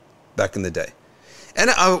bulb back in the day. And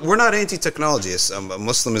we're not anti-technology. A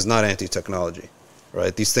Muslim is not anti-technology,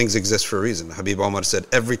 right? These things exist for a reason. Habib Omar said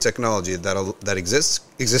every technology that exists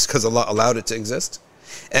because Allah allowed it to exist.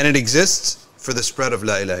 And it exists for the spread of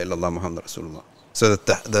La ilaha illallah Muhammad Rasulullah. So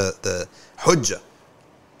that the hujjah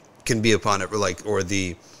can be upon it, or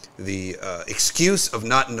the excuse of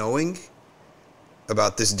not knowing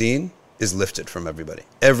about this deen is lifted from everybody.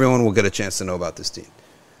 Everyone will get a chance to know about this deen.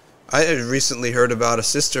 I recently heard about a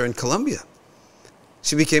sister in Colombia.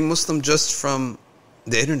 She became Muslim just from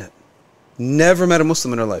the internet. Never met a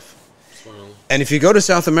Muslim in her life. And if you go to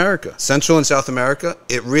South America, Central and South America,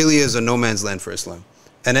 it really is a no man's land for Islam.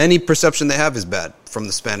 And any perception they have is bad from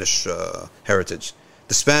the Spanish heritage.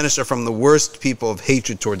 The Spanish are from the worst people of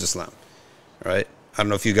hatred towards Islam, right? I don't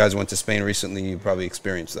know if you guys went to Spain recently. You probably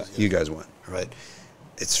experienced that. You guys went, right?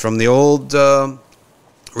 It's from the old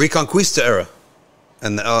Reconquista era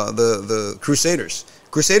and the Crusaders.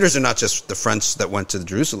 Crusaders are not just the French that went to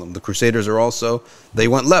Jerusalem. The Crusaders are also, they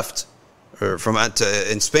went left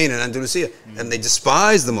in Spain and Andalusia, and they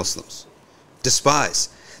despise the Muslims. Despise.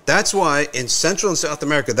 That's why in Central and South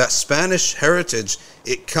America, that Spanish heritage,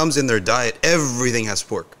 it comes in their diet. Everything has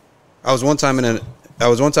pork. I was one time in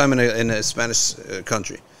a Spanish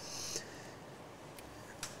country.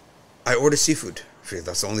 I ordered seafood.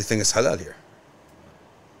 That's the only thing that's halal here.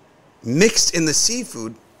 Mixed in the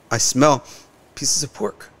seafood, I smell pieces of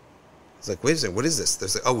pork. I was like, wait a second, what is this?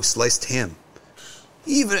 There's like, oh, sliced ham.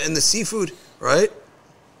 Even in the seafood, right?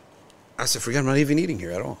 I said, forget, I'm not even eating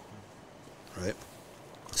here at all, right?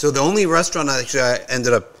 So the only restaurant I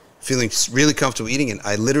ended up feeling really comfortable eating in,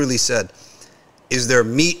 I literally said, is there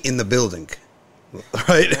meat in the building?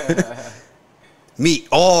 Right? Meat,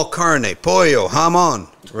 all carne, pollo, jamon,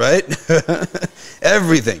 right?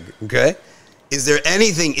 Everything, okay? Is there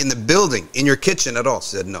anything in the building, in your kitchen at all?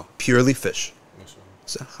 She said, no, purely fish.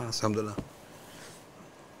 So, alhamdulillah.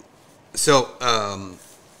 So,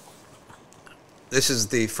 this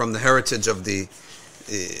is from the heritage of the...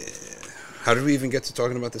 how did we even get to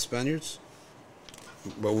talking about the Spaniards?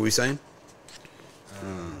 What were we saying?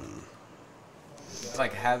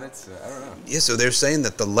 Like habits? I don't know. Yeah, so they're saying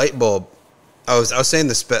that the light bulb... I was saying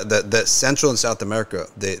that Central and South America,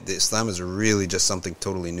 the Islam is really just something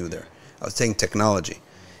totally new there. I was saying technology.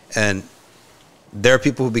 And there are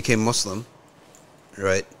people who became Muslim,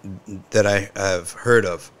 right, that I have heard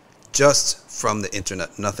of just from the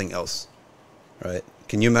internet, nothing else, right?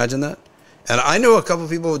 Can you imagine that? And I know a couple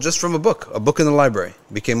of people just from a book in the library,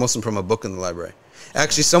 became Muslim from a book in the library.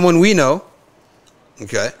 Actually, someone we know,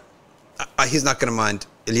 okay, he's not going to mind,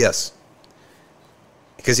 Ilyas,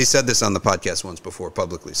 because he said this on the podcast once before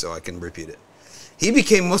publicly, so I can repeat it. He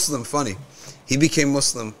became Muslim, funny. He became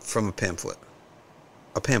Muslim from a pamphlet.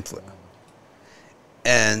 A pamphlet.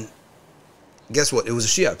 And guess what? It was a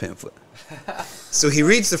Shia pamphlet. So he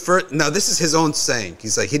reads the first... Now, this is his own saying.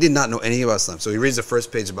 He's like, he did not know anything about Islam. So he reads the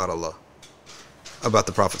first page about Allah, about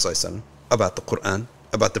the Prophet ﷺ, about the Quran,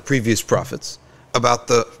 about the previous prophets, about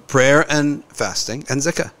the prayer and fasting and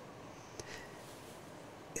zakah.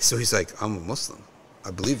 So he's like, I'm a Muslim.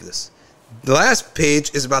 I believe this. The last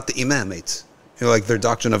page is about the imamate. You know, like their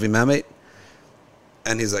doctrine of imamate.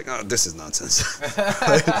 And he's like, oh, this is nonsense.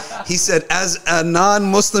 He said, as a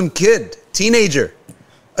non-Muslim kid,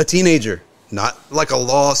 a teenager, not like a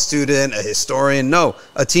law student, a historian, no,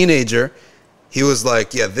 a teenager, he was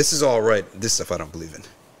like, yeah, this is all right. This stuff I don't believe in.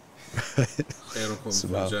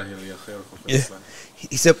 Yeah.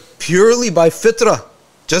 He said, purely by fitrah,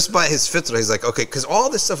 just by his fitrah, he's like, okay, because all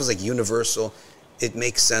this stuff is like universal. It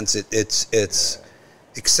makes sense. It's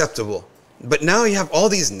acceptable. But now you have all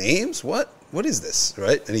these names. What is this,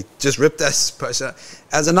 right? And he just ripped that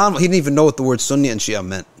as a non. He didn't even know what the word Sunni and Shia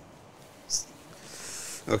meant.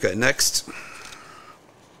 Okay, next.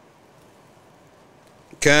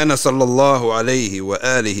 كان صلى الله عليه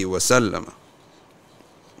وآله وسلم.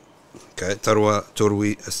 Okay,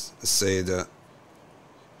 تروي السيدة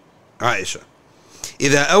عائشة.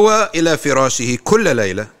 إذا أوى إلى فراشه كل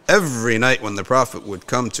ليلة. Every night when the Prophet would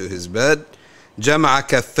come to his bed, جمع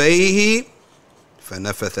كفيه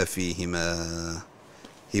فنفث فيهما.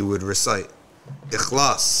 He would recite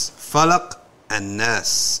Ikhlas, Falaq, and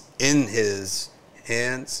Nas in his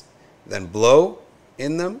hands, then blow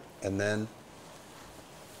in them, and then,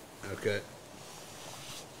 okay,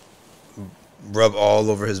 rub all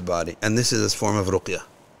over his body. And this is a form of ruqyah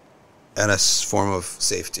and a form of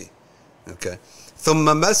safety. Okay. ثم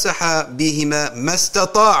مسح بهما ما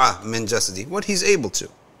استطاع من جسده. What he's able to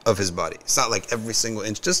of his body. It's not like every single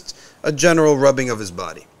inch, just a general rubbing of his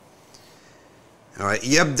body. All right.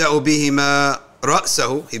 يبدأ بهما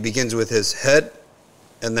رأسه. He begins with his head,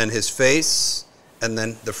 and then his face, and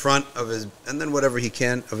then the front of his, and then whatever he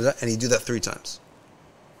can of that, and he do that 3 times.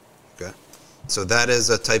 Okay. So that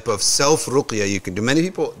is a type of self-ruqyah you can do. Many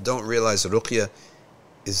people don't realize ruqyah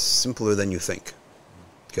is simpler than you think.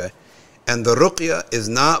 Okay. And the ruqyah is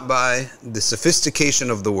not by the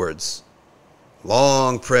sophistication of the words.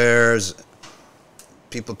 Long prayers.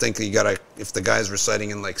 People think you gotta, if the guy's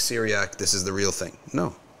reciting in like Syriac, this is the real thing.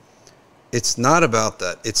 No. It's not about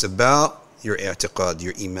that. It's about your i'tiqad,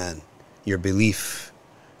 your iman, your belief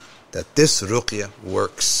that this ruqyah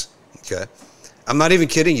works. Okay? I'm not even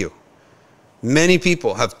kidding you. Many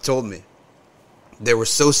people have told me they were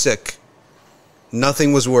so sick,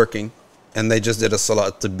 nothing was working, and they just did a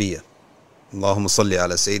salat tibbiyah. اللهم صل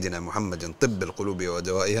على سيدنا محمد طب القلوب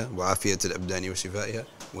ودوائها وعافية الأبدان وشفائها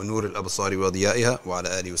ونور الأبصار وضيائها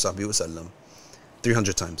وعلى آله وصحبه وسلم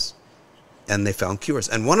 300 times. And they found cures.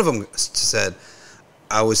 And one of them said,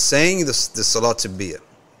 I was saying the Salat Tibbiyah.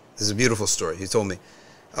 This is a beautiful story. He told me,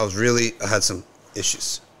 I had some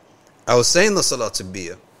issues. I was saying the Salat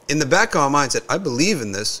Tibbiyah. In the back of my mind, I said, I believe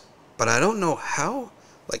in this, but I don't know how,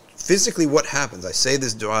 like physically what happens. I say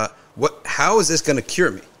this dua, how is this going to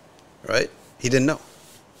cure me? Right? He didn't know.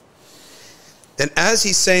 Then as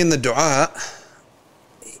he's saying the dua,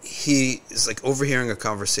 he is like overhearing a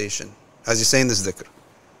conversation as he's saying this dhikr.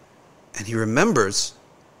 And he remembers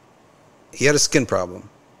he had a skin problem.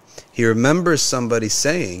 He remembers somebody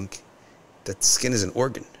saying that the skin is an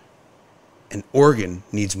organ. An organ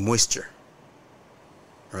needs moisture,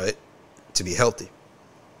 right, to be healthy.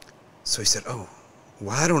 So he said, oh,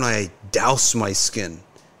 why don't I douse my skin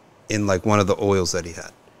in like one of the oils that he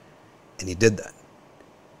had? And he did that.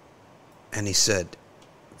 And he said,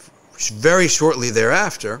 very shortly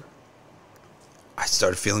thereafter, I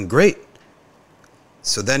started feeling great.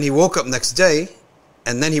 So then he woke up next day,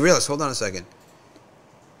 and then he realized, hold on a second.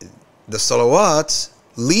 The salawat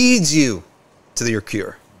leads you to your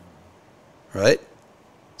cure. Right?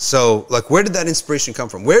 So, like, where did that inspiration come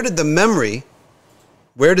from? Where did the memory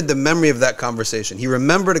of that conversation? He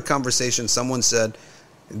remembered a conversation. Someone said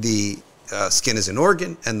the skin is an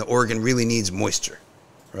organ, and the organ really needs moisture,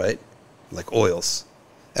 right? Like oils.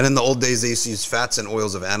 And in the old days, they used to use fats and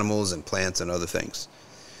oils of animals and plants and other things.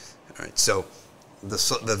 All right, so the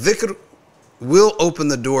dhikr will open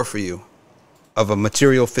the door for you of a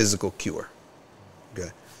material physical cure.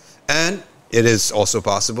 Okay, and it is also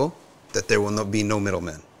possible that there will be no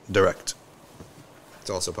middleman, direct. It's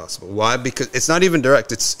also possible. Why? Because it's not even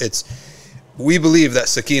direct. We believe that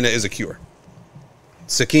sakina is a cure.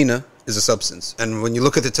 Sakina is a substance. And when you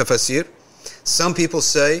look at the tafsir, some people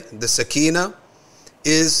say the sakina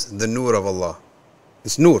is the nur of Allah.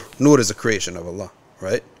 It's nur. Nur is a creation of Allah,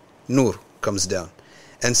 right? Nur comes down.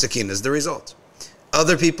 And sakina is the result.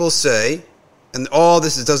 Other people say, and all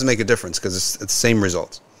this doesn't make a difference because it's the same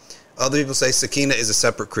result. Other people say sakina is a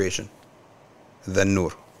separate creation than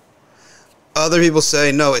nur. Other people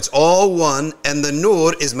say, no, it's all one, and the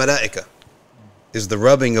nur is malaika, is the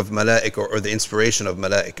rubbing of malaika or the inspiration of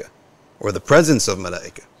malaika, or the presence of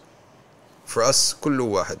malaika. For us,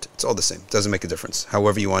 kullu wahid, it's all the same. It doesn't make a difference.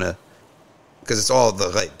 However you want to, because it's all the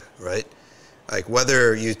ghaib, right? Like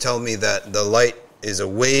whether you tell me that the light is a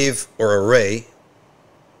wave or a ray,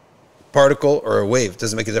 particle or a wave,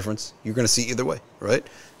 doesn't make a difference. You're going to see either way, right?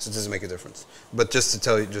 So it doesn't make a difference. But just to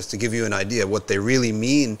tell you, just to give you an idea, what they really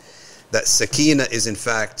mean, that sakina is in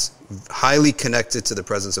fact highly connected to the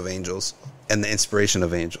presence of angels and the inspiration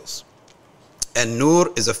of angels. And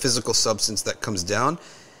nur is a physical substance that comes down,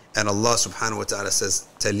 and Allah subhanahu wa ta'ala says,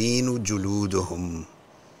 talinu juluduhum,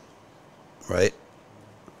 right?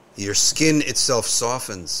 Your skin itself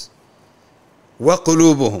softens. Wa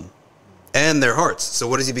qulubuhum, and their hearts. So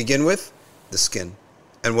what does he begin with? The skin.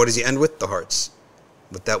 And what does he end with? The hearts.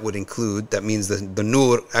 But that would include, that means that the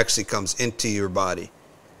nur actually comes into your body.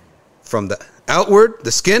 From the outward,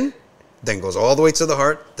 the skin, then goes all the way to the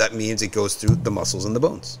heart. That means it goes through the muscles and the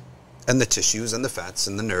bones, and the tissues and the fats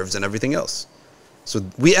and the nerves and everything else. So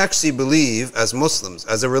we actually believe as Muslims,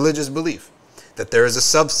 as a religious belief, that there is a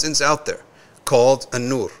substance out there called a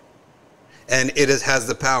nur. And has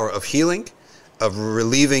the power of healing, of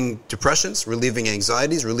relieving depressions, relieving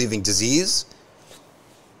anxieties, relieving disease.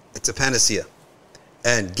 It's a panacea.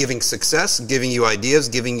 And giving success, giving you ideas,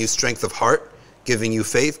 giving you strength of heart, giving you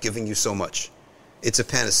faith, giving you so much. It's a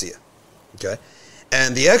panacea. Okay?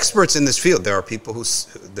 And the experts in this field, there are people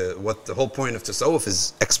what the whole point of tasawwuf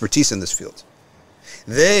is expertise in this field.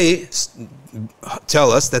 They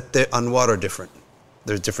tell us that the anwar are different.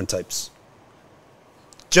 There's different types.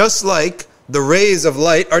 Just like the rays of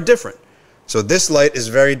light are different. So this light is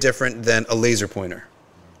very different than a laser pointer,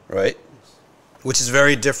 right? Which is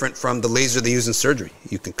very different from the laser they use in surgery.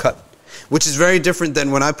 You can cut. Which is very different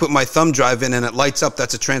than when I put my thumb drive in and it lights up.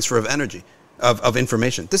 That's a transfer of energy, of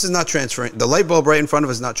information. This is not transferring. The light bulb right in front of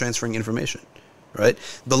us is not transferring information, right?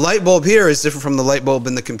 The light bulb here is different from the light bulb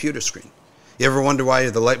in the computer screen. You ever wonder why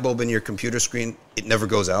the light bulb in your computer screen, it never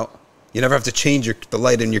goes out? You never have to change the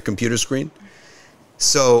light in your computer screen?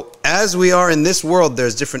 So as we are in this world,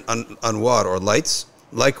 there's different anwar or lights.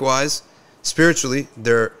 Likewise, spiritually,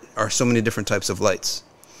 there are so many different types of lights.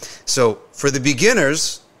 So for the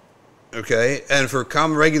beginners, okay, and for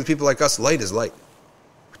common regular people like us, light is light.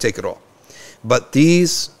 We take it all. But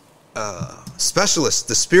these specialists,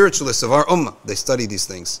 the spiritualists of our ummah, they study these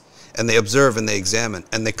things. And they observe and they examine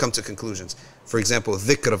and they come to conclusions. For example,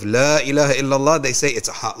 dhikr of La ilaha illallah, they say it's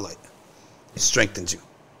a hot light. It strengthens you.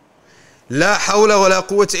 La hawla wa la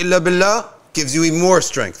quwwata illa billah gives you even more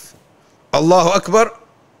strength. Allahu Akbar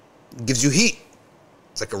gives you heat.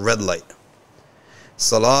 It's like a red light.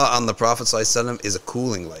 Salah on the Prophet ﷺ is a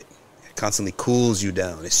cooling light. It constantly cools you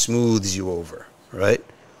down. It smooths you over. Right?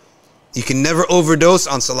 You can never overdose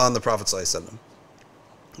on Salah on the Prophet ﷺ.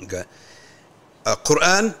 Okay?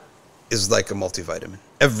 Quran is like a multivitamin.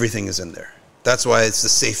 Everything is in there. That's why it's the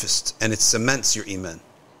safest and it cements your iman.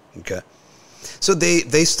 Okay? So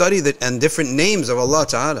they study that, and different names of Allah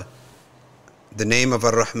Ta'ala. The name of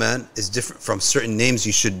Ar-Rahman is different from certain names.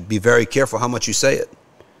 You should be very careful how much you say it.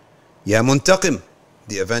 Ya Muntaqim,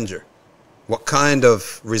 the Avenger. What kind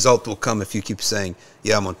of result will come if you keep saying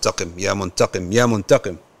Ya Muntaqim, Ya Muntaqim, Ya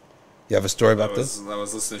Muntaqim? You have a story about this? I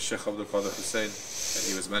was listening to Sheikh Abdul Qadir Hussein,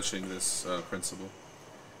 and he was mentioning this principle.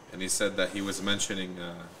 And he said that he was mentioning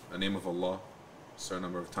the name of Allah a certain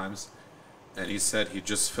number of times. And he said he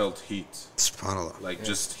just felt heat. SubhanAllah. Like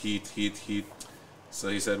just heat. So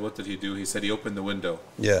he said, what did he do? He said he opened the window.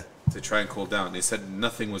 Yeah. To try and cool down. He said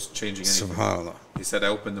nothing was changing anything. SubhanAllah. He said I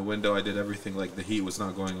opened the window, I did everything, like the heat was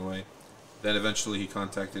not going away. Then eventually he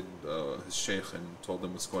contacted his sheikh and told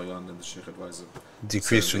him what's going on, and the sheikh advised him.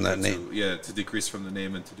 Decrease from that name. To decrease from the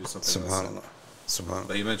name and to do something else. SubhanAllah. SubhanAllah.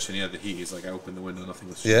 But he mentioned, the heat. He's like, I opened the window, nothing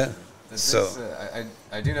was changing. Yeah. So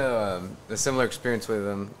I do know a similar experience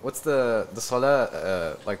with what's the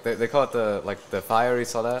salah like they call it the fiery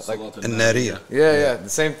salah, like An-Nariya. yeah, the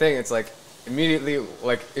same thing. It's like immediately,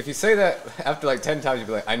 like if you say that after like 10 times, you'd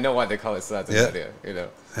be like, I know why they call it salat An-Nariya, you know.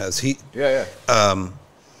 Has heat. Yeah.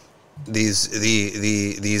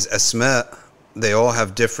 These asma, they all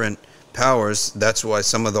have different powers. That's why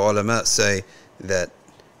some of the ulama say that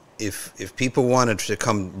if people wanted to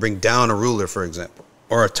come bring down a ruler, for example,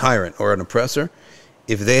 or a tyrant or an oppressor,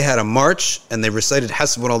 if they had a march and they recited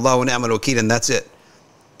Hasbunallah wa ni'mal wakeel, and that's it.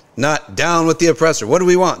 Not down with the oppressor. What do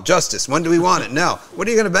we want? Justice. When do we want it? Now. What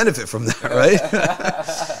are you going to benefit from that, right?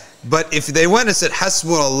 But if they went and said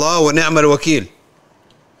Hasbunallah wa ni'mal wakeel,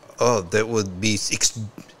 that would be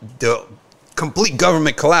the complete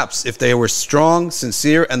government collapse. If they were strong,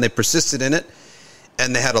 sincere, and they persisted in it,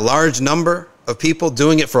 and they had a large number of people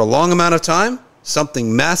doing it for a long amount of time,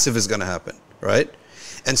 something massive is going to happen, right?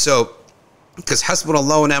 And so, because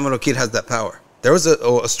Hasbunallah wa ni'mal wakeel has that power. There was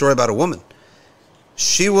a story about a woman.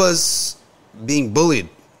 She was being bullied,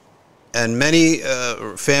 and many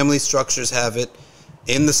family structures have it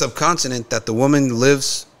in the subcontinent that the woman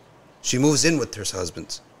she moves in with her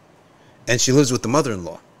husband, and she lives with the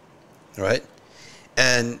mother-in-law, right?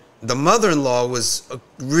 And the mother-in-law was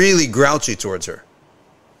really grouchy towards her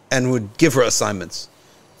and would give her assignments.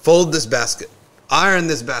 Fold this basket. Iron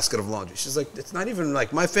this basket of laundry. She's like, it's not even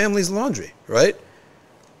like my family's laundry, right?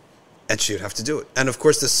 And she would have to do it. And of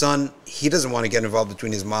course, the son, he doesn't want to get involved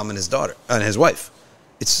between his mom and his daughter and his wife.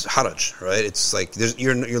 It's haraj, right? It's like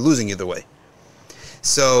you're losing either way.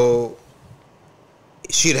 So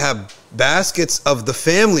she'd have baskets of the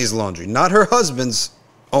family's laundry, not her husband's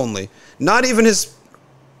only, not even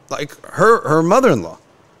her mother-in-law,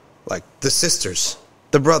 like the sisters,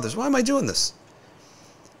 the brothers. Why am I doing this?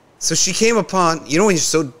 So she came upon, when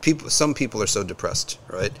some people are so depressed,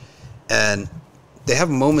 right? And they have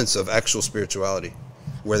moments of actual spirituality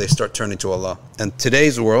where they start turning to Allah. And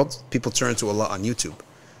today's world, people turn to Allah on YouTube.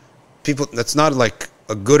 That's not like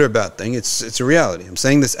a good or bad thing. It's a reality. I'm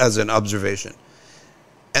saying this as an observation.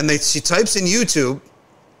 And she types in YouTube,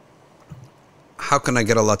 how can I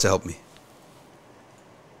get Allah to help me?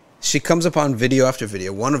 She comes upon video after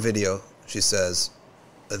video. One video, she says,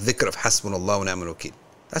 a dhikr of hasbunallah wa ni'mal wakeel.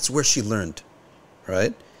 That's where she learned,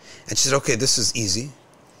 right? And she said, okay, this is easy.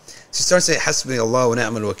 She starts saying hasbunallah wa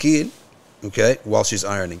ni'mal wakeel, okay, while she's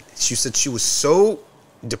ironing. She said she was so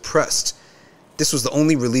depressed. This was the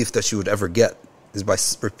only relief that she would ever get, is by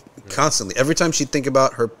constantly, every time she'd think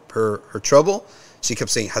about her trouble, she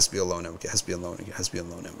kept saying hasbi Allah wa ni'mal wakeel, hasbi Allah wa ni'mal wakeel, hasbi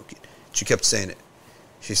Allah wa ni'mal wakeel. She kept saying it.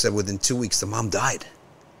 She said within 2 weeks the mom died.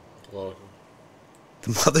 Wow.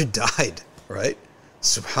 The mother died, right?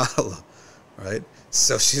 Subhanallah, right?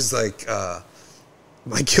 So she's like, am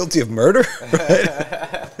I guilty of murder? Right?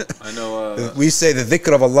 I know. We say the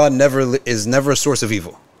dhikr of Allah is never a source of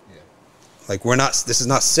evil. Yeah. Like this is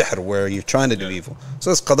not sihr where you're trying to do evil.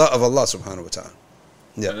 So it's qada of Allah subhanahu wa ta'ala.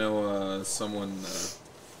 Yeah. I know someone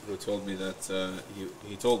who told me that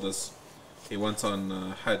he told us he went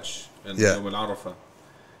on Hajj and Yawm al-Arafah,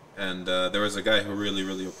 and there was a guy who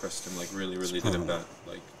really oppressed him, like really did him bad,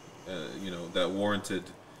 like that warranted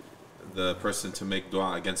the person to make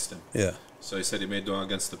dua against him. Yeah. So he said he made dua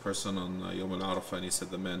against the person on Yawm al-Arafah, and he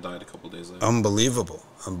said the man died a couple days later. Unbelievable.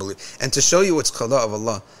 And to show you what's qada of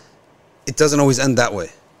Allah, it doesn't always end that way.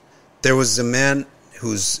 There was a man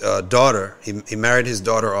whose daughter, he married his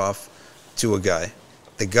daughter off to a guy.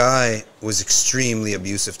 The guy was extremely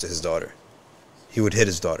abusive to his daughter. He would hit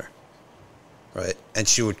his daughter, right? And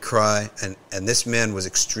she would cry. And this man was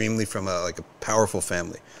extremely from a powerful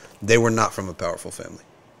family. They were not from a powerful family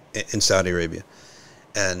in Saudi Arabia.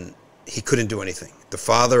 And he couldn't do anything. The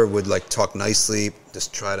father would talk nicely,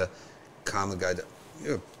 just try to calm the guy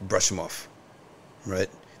down, brush him off, right?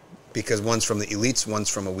 Because one's from the elites, one's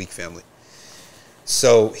from a weak family.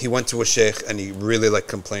 So he went to a sheikh and he really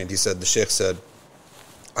complained. The sheikh said,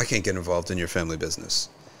 I can't get involved in your family business,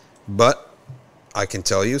 but I can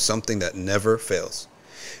tell you something that never fails.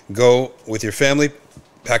 Go with your family,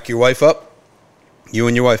 pack your wife up. You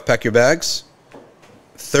and your wife pack your bags.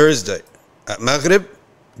 Thursday at Maghrib,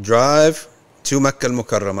 drive to Makkah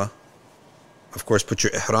al-Mukarramah. Of course, put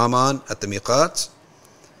your ihram on at the miqat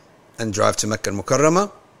and drive to Makkah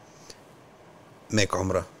al-Mukarramah. Make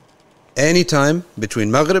Umrah. Anytime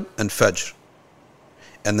between Maghrib and Fajr.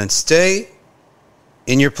 And then stay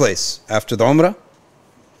in your place after the Umrah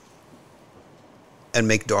and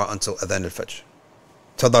make dua until Adhan al-Fajr.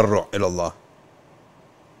 Tadarru' ila Allah.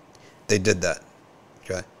 They did that.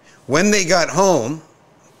 Okay. When they got home,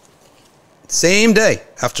 same day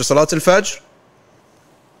after Salat al-Fajr,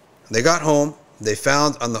 they got home, they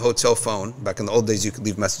found on the hotel phone, back in the old days you could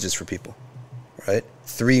leave messages for people, right?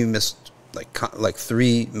 3 messages.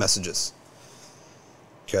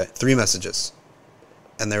 Okay, 3 messages.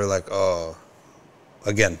 And they were like, oh,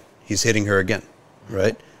 again, he's hitting her again,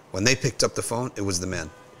 right? When they picked up the phone, it was the man.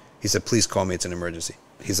 He said, please call me, it's an emergency.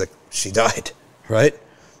 He's like, she died, right?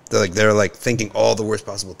 They're thinking all the worst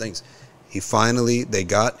possible things. They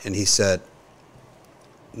got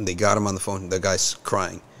him on the phone, the guy's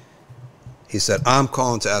crying. He said, I'm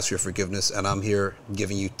calling to ask your forgiveness, and I'm here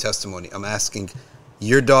giving you testimony. I'm asking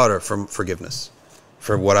your daughter for forgiveness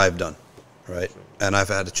for what I've done, right? And I've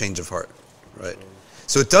had a change of heart, right?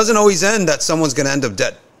 So it doesn't always end that someone's going to end up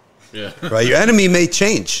dead. Yeah. Right? Your enemy may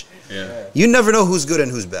change. Yeah. You never know who's good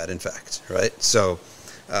and who's bad, in fact, right? So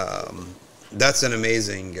that's an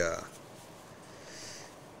amazing...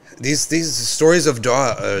 These stories of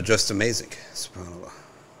dua are just amazing, subhanAllah.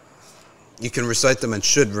 You can recite them and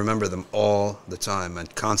should remember them all the time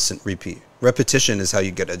and constant repeat. Repetition is how you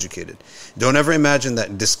get educated. Don't ever imagine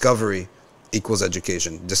that discovery equals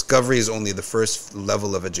education. Discovery is only the first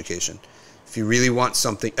level of education. If you really want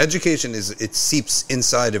something, education it seeps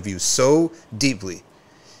inside of you so deeply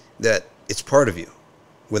that it's part of you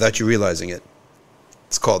without you realizing it.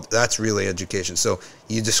 That's really education. So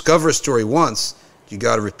you discover a story once, you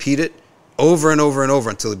got to repeat it over and over and over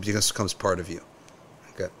until it becomes part of you.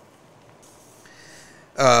 Okay.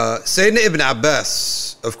 Sayyidina Ibn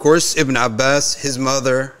Abbas, of course, Ibn Abbas, his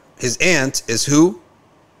mother, his aunt is who?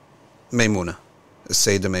 Maymuna.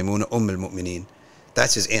 Sayyida Maymuna, al-Mu'mineen.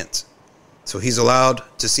 That's his aunt. So he's allowed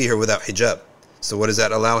to see her without hijab. So what does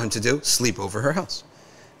that allow him to do? Sleep over her house.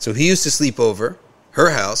 So he used to sleep over her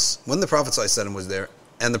house when the Prophet ﷺ was there,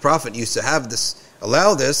 and the Prophet used to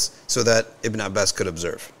allow this so that Ibn Abbas could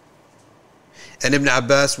observe. And Ibn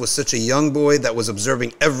Abbas was such a young boy that was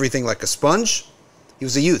observing everything like a sponge. He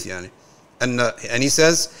was a youth, yani. And he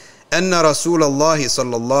says, أن رسول الله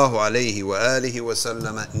صلى الله عليه وآله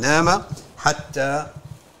وسلم نام حتى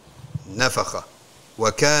نفخ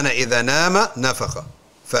وكان إذا نام نفخ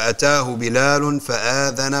فأتاه بلال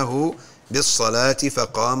فآذنه بالصلاة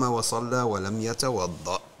فقام وصلى ولم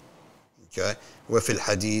يتوضأ. Okay, وفي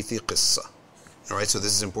الحديث قصة. All right, so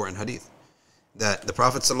this is important hadith. That the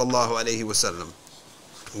Prophet sallallahu alaihi wasallam,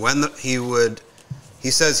 he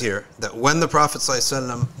says here that when the Prophet sallallahu alaihi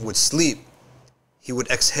wasallam would sleep, he would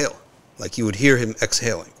exhale, like you would hear him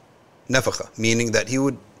exhaling. Nafakha, meaning that he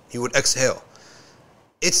would exhale.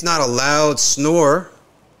 It's not a loud snore.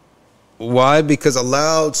 Why? Because a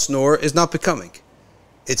loud snore is not becoming.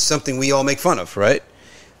 It's something we all make fun of, right?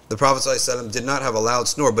 The Prophet ﷺ did not have a loud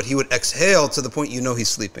snore, but he would exhale to the point you know he's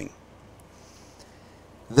sleeping.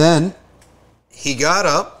 Then he got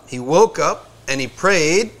up, he woke up, and he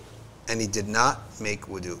prayed, and he did not make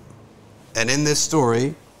wudu. And in this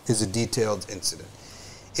story is a detailed incident.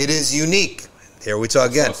 It is unique. Here we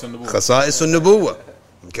talk again. Khasa'is al-Nubuwwah.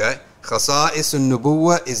 Okay? Khasa'is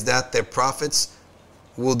al-Nubuwwah is that their prophets'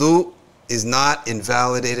 wudu is not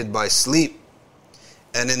invalidated by sleep.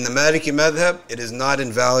 And in the Maliki madhab, it is not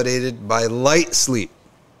invalidated by light sleep,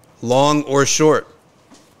 long or short.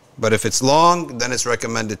 But if it's long, then it's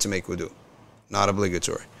recommended to make wudu, not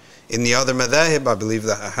obligatory. In the other madhahib, I believe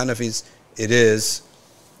the Hanafis, it is.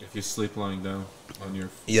 If you sleep lying down on your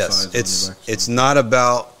yes, sides, it's on your back, it's not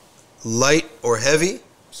about light or heavy.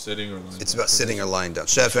 Sitting or lying. It's about sitting or lying down.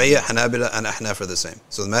 Shafi'iyya, Hanabila, and Ahnaf are the same.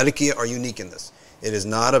 So the Maliki are unique in this. It is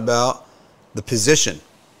not about the position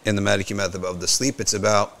in the Maliki madhab of the sleep. It's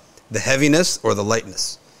about the heaviness or the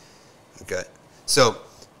lightness. Okay, so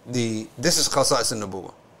this is khasa'is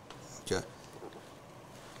an-nubuwwah. Okay,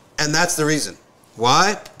 and that's the reason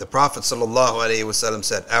why the Prophet ﷺ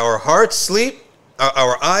said, "Our hearts sleep,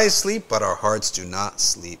 our eyes sleep, but our hearts do not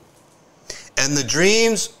sleep." And the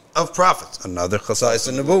dreams of prophets, another khasa'is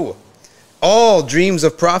an-nubuwwah. All dreams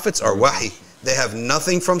of prophets are wahi. They have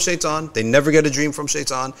nothing from shaitan. They never get a dream from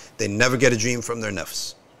shaitan. They never get a dream from their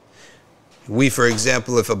nafs. We, for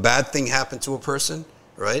example, if a bad thing happened to a person,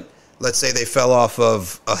 right? Let's say they fell off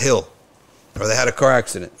of a hill or they had a car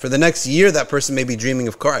accident. For the next year, that person may be dreaming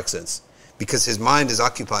of car accidents because his mind is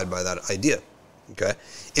occupied by that idea. Okay?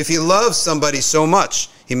 If he loves somebody so much,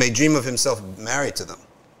 he may dream of himself married to them.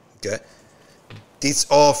 Okay? It's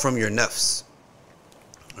all from your nafs.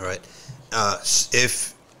 All right?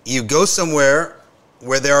 If you go somewhere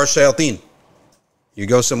where there are shayateen, you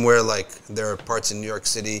go somewhere like there are parts in New York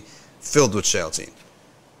City filled with shayateen,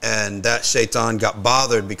 and that shaitan got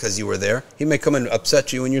bothered because you were there, he may come and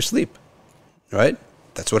upset you in your sleep. Right?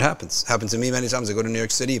 That's what happens. Happened to me many times. I go to New York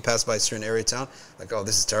City, you pass by a certain area of town, like, oh,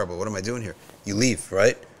 this is terrible. What am I doing here? You leave,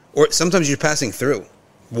 right? Or sometimes you're passing through,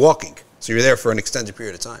 walking. So you're there for an extended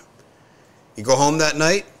period of time. You go home that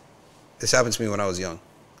night. This happened to me when I was young.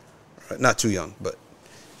 Right? Not too young, but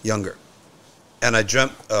younger. And I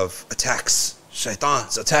dreamt of attacks.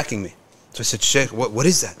 Shaitan's attacking me. So I said, Sheikh, what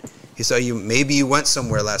is that? He said, maybe you went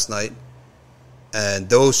somewhere last night and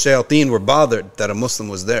those shayateen were bothered that a Muslim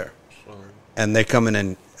was there. And they're coming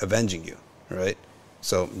and avenging you, right?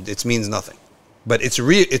 So it means nothing. But it's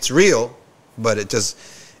real, but it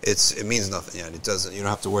means nothing. Yeah, it doesn't. You don't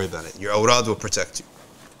have to worry about it. Your awrad will protect you.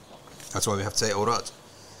 That's why we have to say awrad.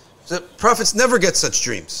 The prophets never get such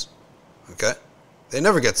dreams. Okay? They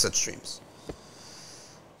never get such dreams.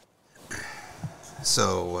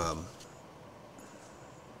 So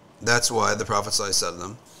that's why the Prophet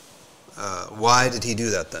ﷺ, why did he do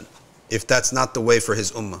that then? If that's not the way for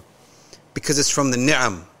his ummah. Because it's from the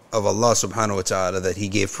ni'am of Allah subhanahu wa ta'ala that he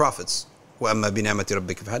gave prophets. وَأَمَّا بِنِعْمَةِ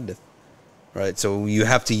رَبِّكَ فَحَدِّثْ. Right? So you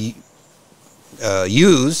have to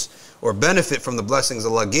use or benefit from the blessings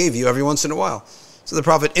Allah gave you every once in a while. So the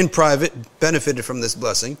Prophet in private benefited from this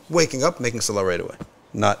blessing, waking up, making salah right away,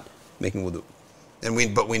 not making wudu.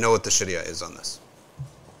 But we know what the sharia is on this.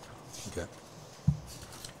 Okay.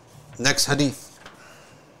 Next hadith.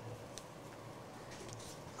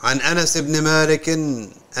 عن أنس بن مالك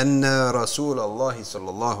أن رسول الله صلى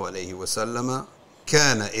الله عليه وسلم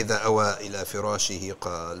كان إذا أوى إلى فراشه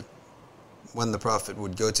قال, when the Prophet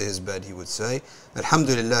would go to his bed, he would say, الحمد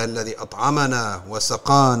لله الذي أطعمنا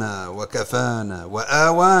وسقانا وكفانا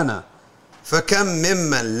وآوانا فكم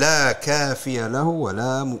ممن لا كافي له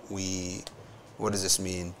ولا مؤوي. What does this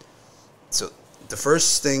mean? So the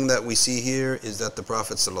first thing that we see here is that the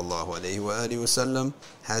Prophet ﷺ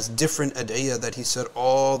has different ad'iyah that he said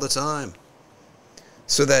all the time.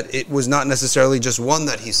 So that it was not necessarily just one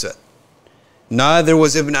that he said. Neither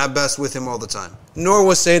was Ibn Abbas with him all the time. Nor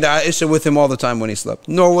was Sayyidah Aisha with him all the time when he slept.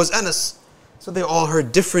 Nor was Anas. So they all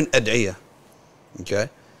heard different ad'iyah. Okay?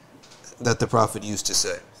 That the Prophet used to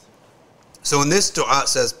say. So in this dua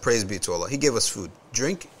says, praise be to Allah. He gave us food,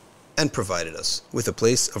 drink, and provided us with a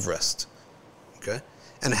place of rest. Okay?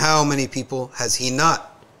 And how many people has he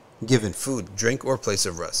not given food, drink, or place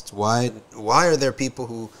of rest. Why are there people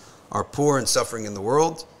who are poor and suffering in the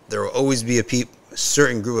world? There will always be a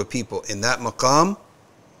certain group of people in that maqam,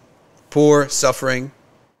 poor, suffering,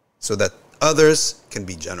 so that others can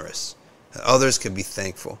be generous, others can be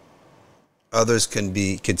thankful, others can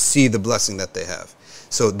see the blessing that they have.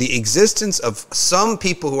 So the existence of some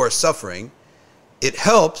people who are suffering, it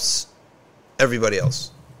helps everybody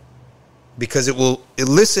else, because it will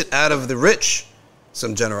elicit out of the rich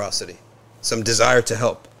some generosity, some desire to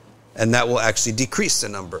help, and that will actually decrease the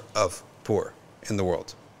number of poor in the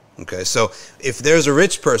world. Okay, so if there's a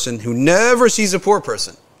rich person who never sees a poor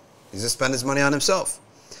person, he's going to spend his money on himself.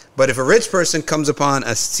 But if a rich person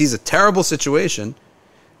sees a terrible situation,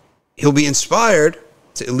 he'll be inspired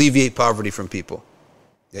to alleviate poverty from people.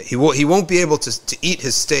 He won't be able to eat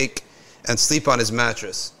his steak and sleep on his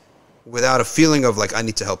mattress without a feeling of like, I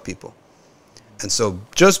need to help people. And so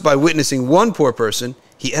just by witnessing one poor person,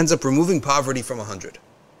 he ends up removing poverty from 100,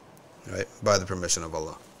 right? By the permission of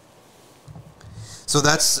Allah. So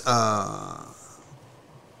that's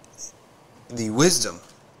the wisdom.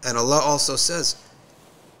 And Allah also says,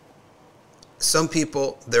 some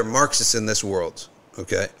people, they're Marxists in this world.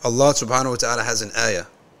 Okay? Allah subhanahu wa ta'ala has an ayah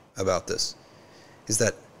about this. Is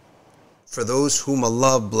that for those whom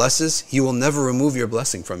Allah blesses, He will never remove your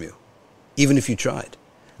blessing from you, even if you tried.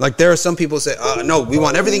 Like there are some people who say, no, we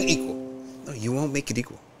want everything equal. No, you won't make it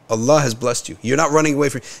equal. Allah has blessed you. You're not running away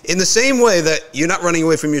from, in the same way that you're not running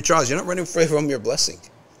away from your trials, you're not running away from your blessing.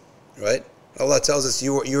 Right? Allah tells us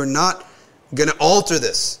you're not going to alter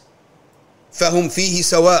this. فَهُمْ فِيهِ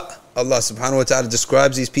سَوَاء. Allah subhanahu wa ta'ala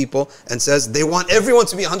describes these people and says they want everyone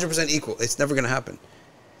to be 100% equal. It's never going to happen.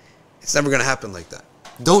 It's never going to happen like that.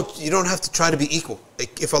 You don't have to try to be equal.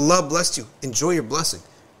 If Allah blessed you, enjoy your blessing.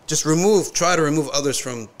 Just try to remove others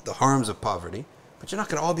from the harms of poverty, but you're not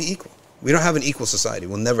going to all be equal. We don't have an equal society.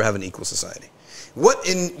 We'll never have an equal society. What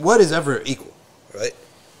is ever equal, right?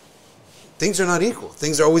 Things are not equal.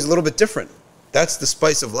 Things are always a little bit different. That's the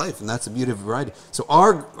spice of life, and that's the beauty of variety. So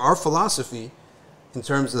our philosophy in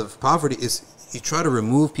terms of poverty is you try to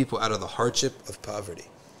remove people out of the hardship of poverty.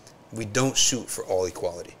 We don't shoot for all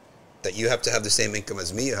equality. That you have to have the same income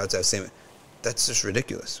as me, you have to have the same. That's just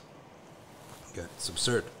ridiculous. Okay, it's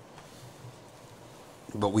absurd.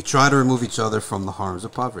 But we try to remove each other from the harms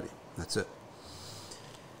of poverty. That's it.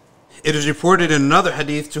 It is reported in another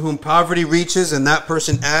hadith, to whom poverty reaches and that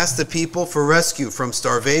person asks the people for rescue from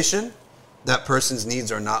starvation, that person's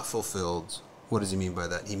needs are not fulfilled. What does he mean by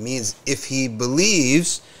that? He means if he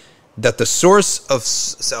believes that the source of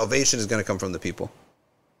salvation is going to come from the people.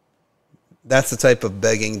 That's the type of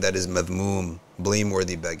begging that is madhmoom,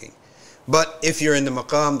 blameworthy begging. But if you're in the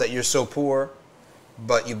maqam that you're so poor,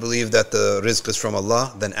 but you believe that the rizq is from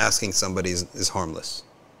Allah, then asking somebody is harmless.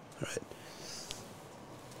 Right?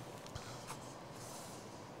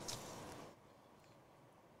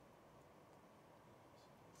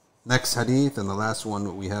 Next hadith, and the last one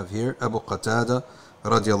that we have here, Abu Qatada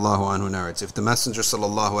radiallahu anhu narrates, if the Messenger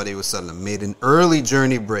sallallahu alaihi wasallam made an early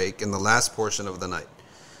journey break in the last portion of the night,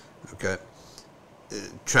 okay,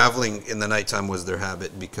 traveling in the nighttime was their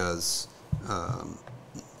habit because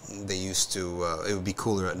they used to, it would be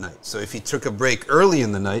cooler at night. So if he took a break early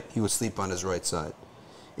in the night, he would sleep on his right side.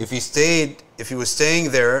 If he was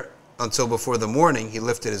staying there until before the morning, he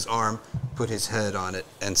lifted his arm, put his head on it,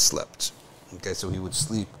 and slept. Okay, so he would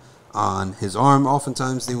sleep on his arm.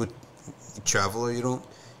 Oftentimes they would travel, or you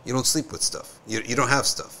don't sleep with stuff. You don't have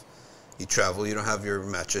stuff. You travel, you don't have your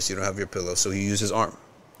mattress, you don't have your pillow, so you use his arm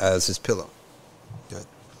as his pillow. Good.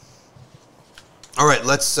 All right,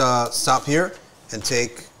 let's stop here and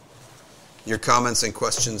take your comments and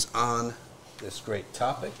questions on this great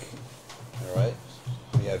topic. All right.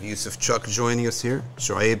 We have Yusuf Chuck joining us here.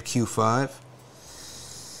 Shoaib Q5.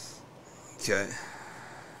 Okay.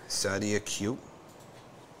 Sadia Q.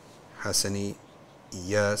 Hassani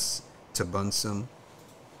Yas Tabansum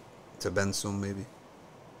maybe.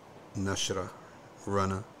 Nashra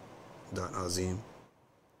Rana Azim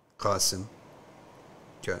Qasim.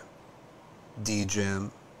 Okay.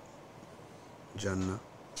 D-Jam Jannah.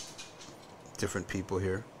 Different people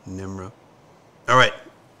here. Nimra. All right.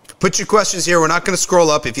 Put your questions here. We're not going to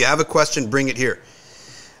scroll up. If you have a question, bring it here.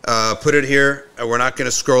 Put it here. We're not going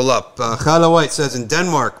to scroll up. Khala White says, in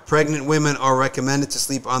Denmark, pregnant women are recommended to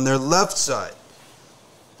sleep on their left side.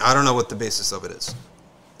 I don't know what the basis of it is.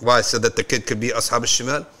 Why? So that the kid could be Ashab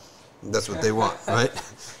al-Shimal? That's what they want, right?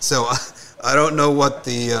 So I don't know what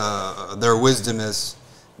their wisdom is,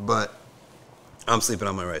 but I'm sleeping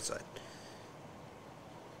on my right side.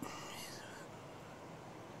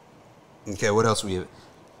 Okay, what else we have?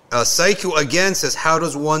 Saiku again says, how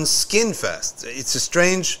does one skin fast? It's a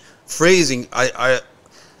strange phrasing,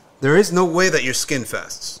 there is no way that your skin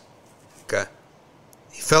fasts. Okay?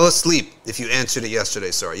 You fell asleep if you answered it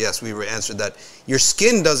yesterday, sorry. Yes, we answered that. Your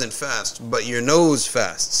skin doesn't fast, but your nose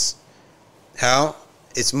fasts. How?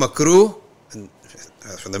 It's makruh, and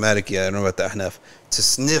from the Maliki, I don't know about the Ahnaf, to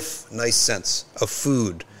sniff nice scents of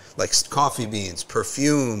food, like coffee beans,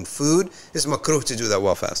 perfume, food, is makruh to do that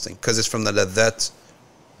while fasting, because it's from the ladhat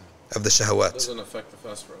of the shahawat. It doesn't affect the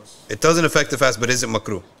fast for us. It doesn't affect the fast, but is it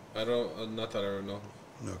makruh? I don't, not that I don't know.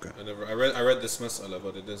 Okay. I read this mas'ala,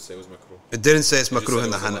 but it didn't say it was makruh. It didn't say it's It just makruh said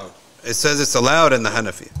in the it was Hanafi. allowed. It says it's allowed in the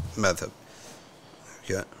Hanafi madhab.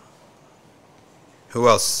 Yeah. Who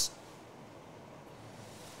else?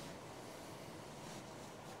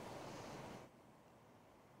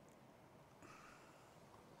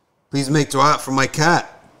 Please make dua for my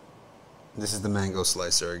cat. This is the mango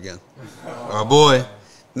slicer again. Oh boy.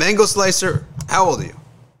 Mango slicer, how old are you?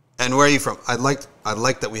 And where are you from? I'd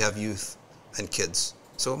like that we have youth and kids.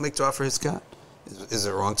 So make dua for his cat. Is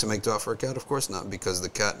it wrong to make dua for a cat? Of course not, because the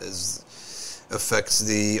cat affects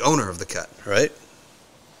the owner of the cat, right?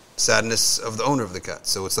 Sadness of the owner of the cat.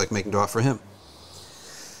 So it's like making dua for him.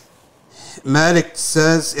 Malik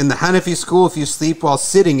says, in the Hanafi school, if you sleep while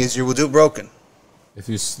sitting, is your wudu broken? If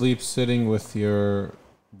you sleep sitting with your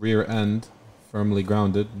rear end firmly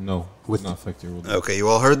grounded, no, would not affect your wudu. Okay, you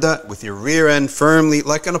all heard that? With your rear end firmly,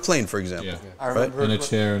 like on a plane, for example. Yeah. I remember In a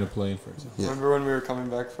chair in a plane, for example. remember when we were coming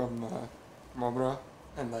back from Umrah,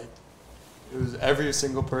 and like it was every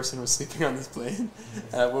single person was sleeping on this plane.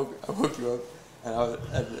 And I woke you up, and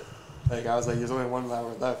I was like, there's only 1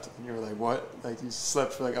 hour left, and you were like, what? Like you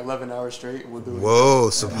slept for like 11 hours straight. We'll do it. Whoa,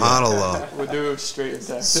 subhanallah. We'll do it straight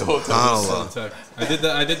intact the whole time. Subhanallah.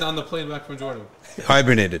 I did that on the plane back from Jordan.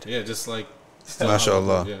 Hibernated. Yeah, just like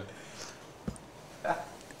MashaAllah. Yeah.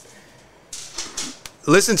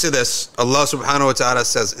 Listen to this. Allah subhanahu wa ta'ala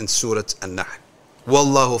says in Surah An-Nahl,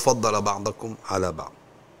 وَاللَّهُ فَضَّلَ بَعْضَكُمْ عَلَى بَعْضٍ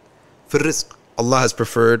فِي الرِّزْقِ. Allah has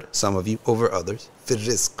preferred some of you over others. فِي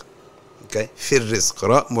الرِّزْقِ. Okay? فِي الرِّزْقِ.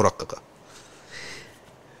 راء مرققة.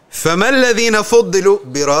 فَمَا الَّذِينَ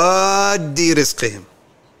فُضِّلُوا بِرَادِّ رِزْقِهِمْ.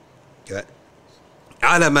 Okay?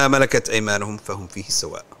 عَلَى مَا مَلَكَتْ أَيْمَانُهُمْ فَهُمْ فِيهِ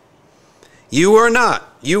سَوَاءٌ. You are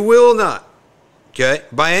not, you will not, okay,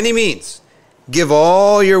 by any means, give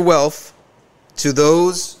all your wealth to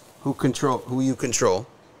those who you control,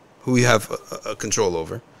 who you have a control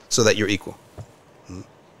over, so that you're equal.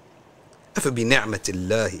 أَفَبِنِعْمَةِ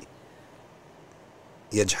اللَّهِ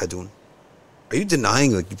يَجْحَدُونَ. Are you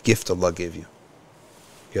denying the gift Allah gave you?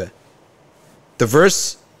 Okay. The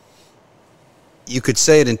verse, you could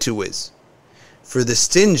say it in two ways. For the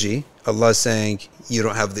stingy, Allah is saying you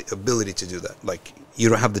don't have the ability to do that. Like, you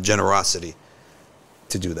don't have the generosity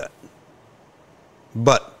to do that.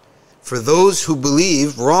 But for those who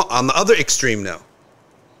believe, wrong, on the other extreme now,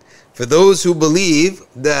 for those who believe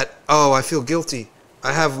that, oh, I feel guilty,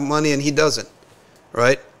 I have money and he doesn't,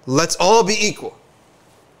 right? Let's all be equal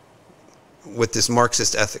with this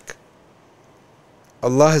Marxist ethic.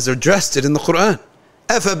 Allah has addressed it in the Quran.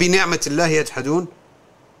 أَفَبِنِعْمَةِ اللَّهِ يَجْحَدُونَ.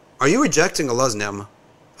 Are you rejecting Allah's ni'mah?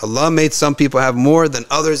 Allah made some people have more than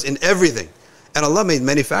others in everything. And Allah made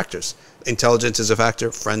many factors. Intelligence is a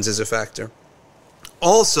factor. Friends is a factor.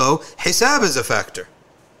 Also, hisab is a factor.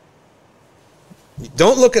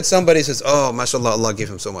 Don't look at somebody who says, oh, mashallah, Allah gave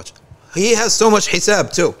him so much. He has so much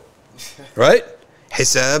hisab too. Right?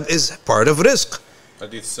 Hisab is part of rizq.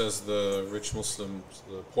 Hadith says the rich Muslims,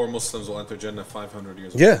 the poor Muslims will enter Jannah 500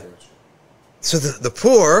 years Yeah. before the rich. So the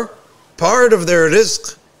poor, part of their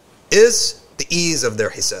rizq is the ease of their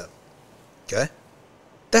hisab. Okay?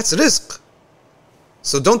 That's rizq.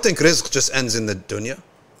 So don't think rizq just ends in the dunya.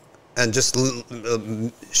 And just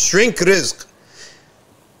shrink rizq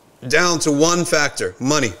down to one factor,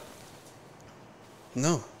 money.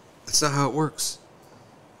 No, that's not how it works.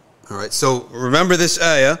 All right, so remember this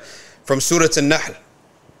ayah from Surah An-Nahl,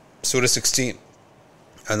 Surah 16.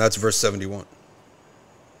 And that's verse 71.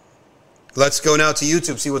 Let's go now to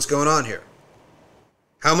YouTube, see what's going on here.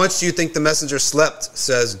 How much do you think the messenger slept,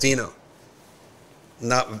 says Dino?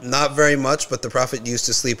 Not very much, but the Prophet used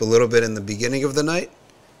to sleep a little bit in the beginning of the night.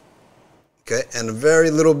 Okay, and a very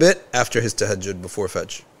little bit after his tahajjud, before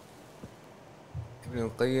Fajr. Ibn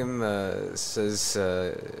al-Qayyim says,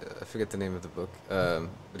 I forget the name of the book,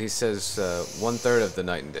 but he says 1/3 of the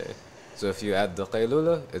night and day. So if you add the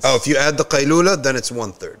qaylula, it's... Oh, if you add the qaylula, then it's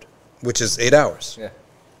 1/3, which is 8 hours. Yeah.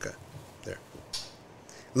 Okay, there.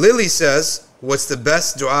 Lily says, what's the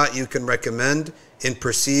best dua you can recommend in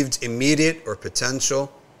perceived immediate or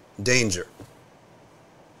potential danger?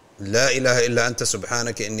 La ilaha illa anta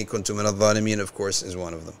subhanaka inni kuntu min al-zalimin, of course, is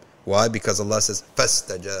one of them. Why? Because Allah says,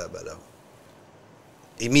 فَاسْتَجَابَ لَهُ.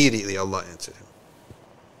 Immediately Allah answered him.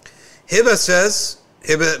 Hiba says,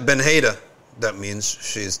 Hiba Ben Haida, that means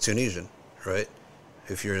she's Tunisian, right?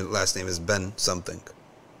 If your last name is Ben something.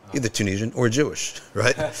 Either Tunisian or Jewish,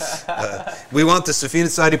 right? We want the Safina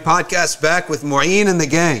Society podcast back with Mu'een and the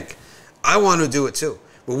gang. I want to do it too.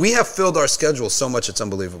 But we have filled our schedule so much it's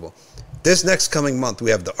unbelievable. This next coming month,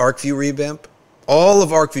 we have the ArcView revamp. All of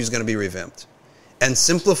ArcView is going to be revamped and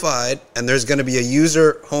simplified, and there's going to be a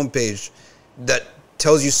user homepage that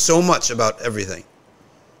tells you so much about everything.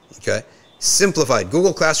 Okay? Simplified.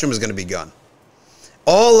 Google Classroom is going to be gone.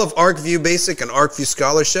 All of ArcView Basic and ArcView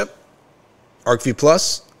Scholarship, ArcView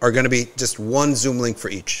Plus, are going to be just one Zoom link for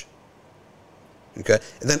each. Okay?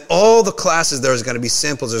 And then all the classes, there's going to be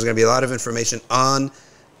samples. There's going to be a lot of information on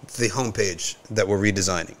the homepage that we're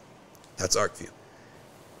redesigning. That's ArcView.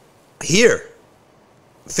 Here,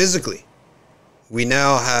 physically, we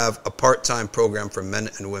now have a part-time program for men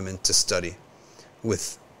and women to study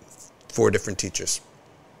with 4 different teachers.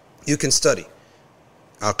 You can study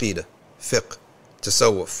Aqidah, Fiqh,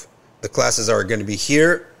 Tasawwuf. The classes are going to be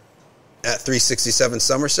here at 367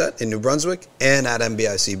 Somerset in New Brunswick and at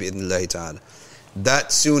NBIC bi'idhnillahi ta'ala.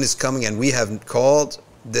 That soon is coming, and we have called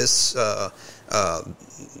this,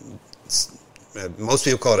 most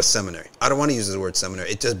people call it a seminary. I don't want to use the word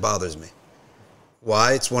seminary. It just bothers me.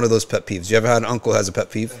 Why? It's one of those pet peeves. You ever had an uncle who has a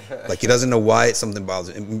pet peeve? Like he doesn't know why something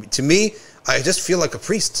bothers him. To me, I just feel like a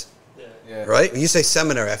priest. Yeah. Right? When you say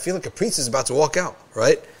seminary, I feel like a priest is about to walk out.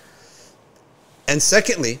 Right? And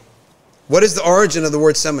secondly, what is the origin of the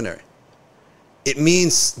word seminary? It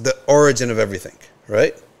means the origin of everything,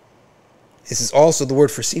 right? This is also the word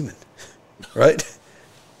for semen, right?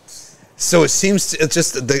 So it seems to, it's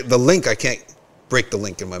just the link, I can't break the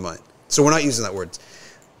link in my mind. So we're not using that word.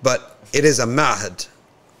 But it is a ma'had,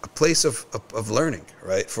 a place of learning,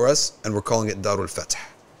 right, for us, and we're calling it Darul Fath.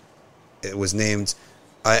 It was named,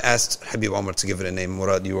 I asked Habib Omar to give it a name.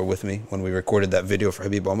 Murad, you were with me when we recorded that video for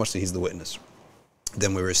Habib Omar, so he's the witness.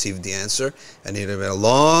 Then we received the answer, and he did a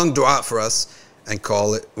long dua for us and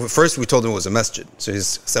call it. First, we told him it was a masjid, so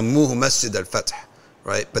he's Sammuhu Masjid al-Fath,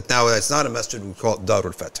 right? But now it's not a masjid, we call it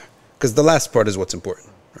Darul Fath, because the last part is what's important,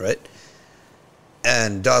 right?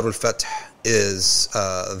 And Darul Fath is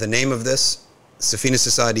the name of this. Safina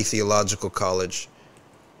Society Theological College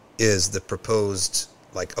is the proposed,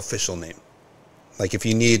 like, official name. Like, if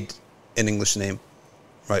you need an English name,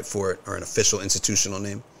 right, for it, or an official institutional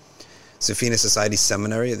name, Safina Society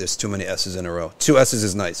Seminary, there's too many S's in a row. 2 S's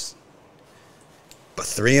is nice. But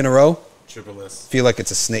 3 in a row? Triple S. Feel like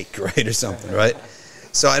it's a snake, right, or something, right?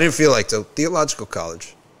 So I didn't feel like, so Theological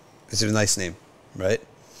College is a nice name, right?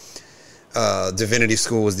 Divinity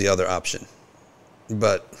School was the other option.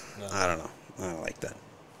 But I don't know. I don't like that.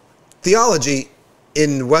 Theology,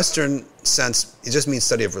 in Western sense, it just means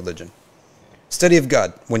study of religion. Study of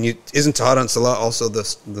God. When you, isn't Tahara and Salah also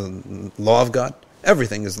the law of God?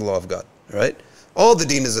 Everything is the law of God, right? All the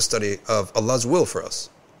deen is a study of Allah's will for us,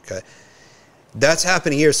 okay? That's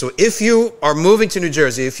happening here. So if you are moving to New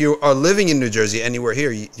Jersey, if you are living in New Jersey, anywhere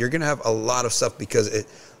here, you're going to have a lot of stuff because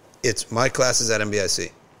it's my classes at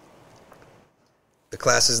MBIC. The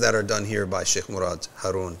classes that are done here by Sheikh Murad,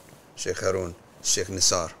 Sheikh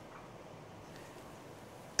Nisar.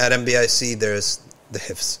 At MBIC, there's the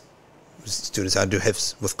Hifz. Students how to do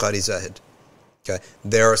Hifz with Qari Zahid. Okay?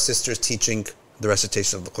 There are sisters teaching the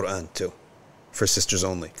recitation of the Quran too, for sisters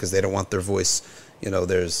only, because they don't want their voice,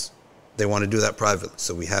 they want to do that privately,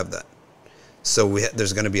 so we have that. So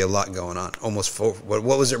there's going to be a lot going on. Almost what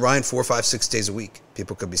was it, Ryan? 4, 5, 6 days a week,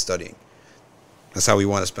 people could be studying. That's how we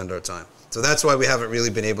want to spend our time. So that's why we haven't really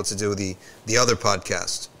been able to do the other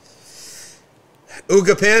podcast.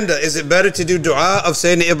 Uga Panda, is it better to do dua of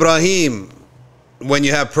Sayyidina Ibrahim when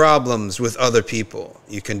you have problems with other people?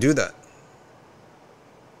 You can do that,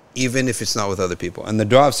 even if it's not with other people. And the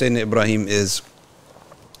dua of Sayyidina Ibrahim is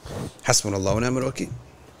Hasbunallah wa ni'mal wakeel.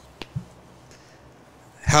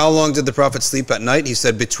 How long did the Prophet sleep at night? He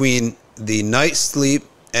said between the night sleep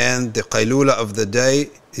and the qaylula of the day,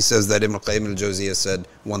 he says that Ibn Qayyim al-Jawziyah said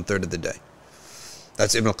 1/3 of the day.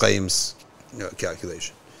 That's Ibn Qayyim's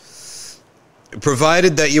calculation.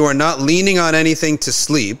 Provided that you are not leaning on anything to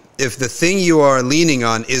sleep, if the thing you are leaning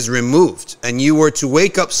on is removed and you were to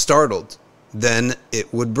wake up startled, then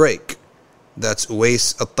it would break. That's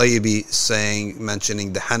Uwais al-Tayyibi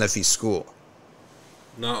mentioning the Hanafi school.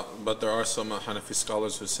 No, but there are some Hanafi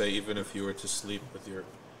scholars who say even if you were to sleep with your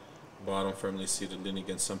bottom firmly seated, leaning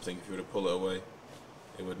against something, if you were to pull it away,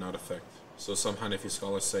 it would not affect. So some Hanafi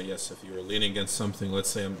scholars say yes, if you were leaning against something, let's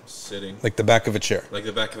say I'm sitting, like the back of a chair. Like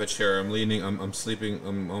the back of a chair, I'm leaning, I'm sleeping,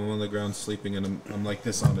 I'm on the ground sleeping, and I'm like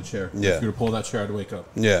this on the chair. Yeah. If you were to pull that chair, I'd wake up.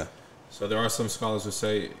 Yeah. So there are some scholars who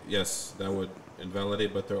say, yes, that would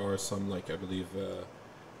invalidate, but there are some, like I believe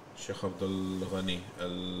Sheikh Abdul Ghani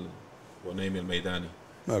al-Wanaimi al-Maidani.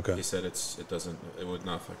 Okay. He said it would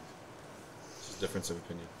not affect. It's just difference of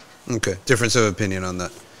opinion. Okay. Difference of opinion on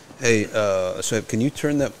that. Hey, Shoaib, can you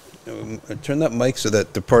turn that mic so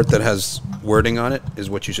that the part that has wording on it is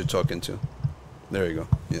what you should talk into? There you go.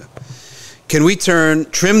 Yeah. Can we trim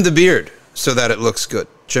the beard so that it looks good?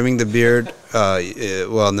 Trimming the beard,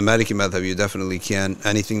 well, in the Maliki madhab, you definitely can.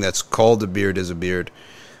 Anything that's called a beard is a beard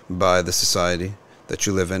by the society that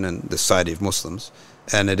you live in and the society of Muslims.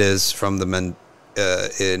 And it is from the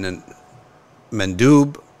in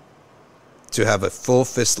mandub to have a full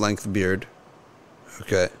fist-length beard,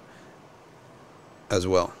 okay, as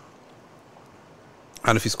well.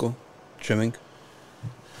 Hanafi school, trimming?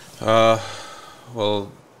 Well,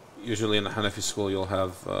 usually in the Hanafi school, you'll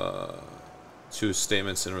have two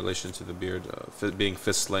statements in relation to the beard, being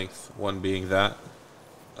fist length. One being that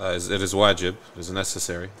it is wajib, it is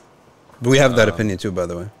necessary. We have that opinion too, by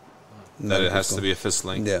the way. That it has to be a fist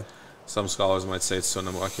length. Yeah. Some scholars might say it's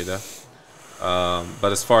sunnah mu'akkida.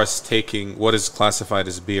 But as far as taking what is classified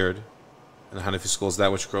as beard in the Hanafi school is that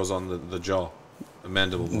which grows on the jaw, the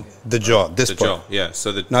mandible. The jaw, this the part. jaw, yeah.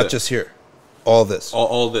 So Not just here. All this.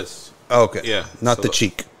 all this. Oh, okay. Yeah. Not So the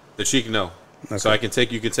cheek. The cheek, no. Okay. So you can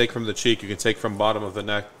take from the cheek, you can take from bottom of the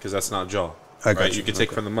neck, because that's not jaw. I got you. You can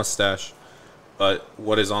take from the mustache, but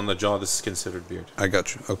what is on the jaw, this is considered beard. I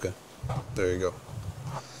got you. Okay. There you go.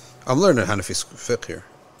 I'm learning Hanafi fiqh here.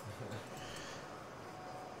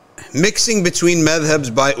 Mixing between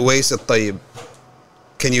madhabs by Uwais al-Tayyib.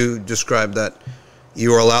 Can you describe that?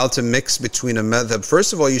 You are allowed to mix between a madhab.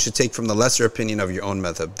 First of all, you should take from the lesser opinion of your own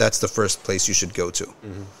madhab. That's the first place you should go to.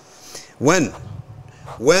 Mm-hmm.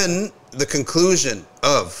 When the conclusion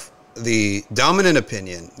of the dominant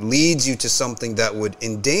opinion leads you to something that would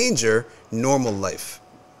endanger normal life,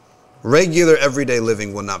 regular everyday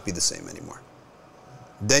living will not be the same anymore.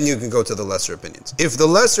 Then you can go to the lesser opinions. If the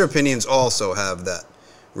lesser opinions also have that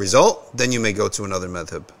result, then you may go to another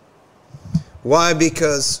madhab. Why?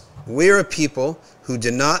 Because we're a people who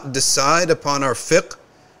do not decide upon our fiqh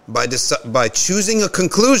by choosing a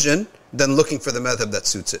conclusion, then looking for the madhab that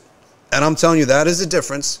suits it. And I'm telling you, that is the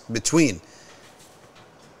difference between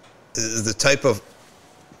the type of,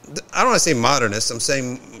 I don't want to say modernists, I'm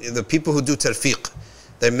saying the people who do tarfiq.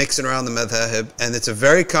 They're mixing around the madhab, and it's a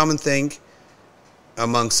very common thing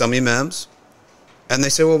among some imams. And they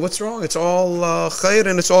say, well, what's wrong? It's all khair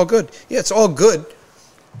and it's all good. Yeah, it's all good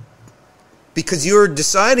because you're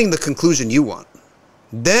deciding the conclusion you want.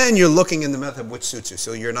 Then you're looking in the madhab which suits you.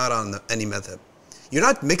 So you're not on any madhab. You're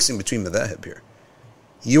not mixing between madhab here.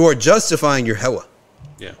 You are justifying your hawa.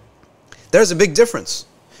 Yeah. There's a big difference.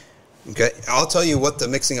 Okay, I'll tell you what the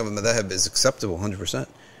mixing of a madhab is acceptable 100%.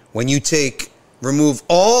 When you remove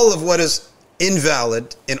all of what is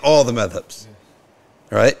invalid in all the madhabs.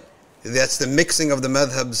 Right? That's the mixing of the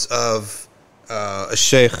madhabs of a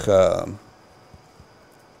sheikh, I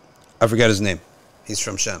forget his name. He's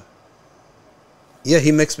from Sham. Yeah,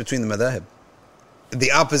 he mixed between the madhab.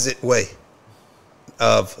 The opposite way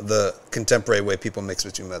of the contemporary way people mix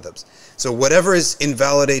between madhabs. So whatever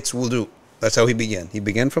invalidates wudu, that's how he began. He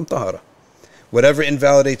began from tahara. Whatever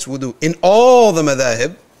invalidates wudu in all the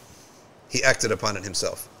madhab, he acted upon it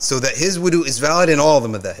himself. So that his wudu is valid in all the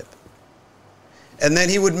madhab. And then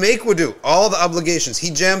he would make wudu, all the obligations.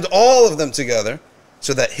 He jammed all of them together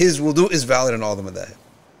so that his wudu is valid in all the madhab.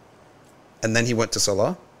 And then he went to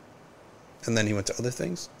salah. And then he went to other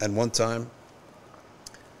things. And one time,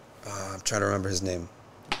 I'm trying to remember his name.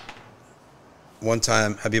 One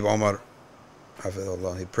time, Habib Omar,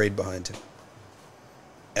 hafidhullah, he prayed behind him.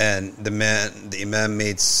 And the imam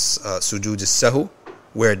made sujood as-sahu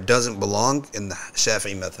where it doesn't belong in the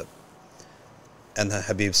Shafi'i method. And the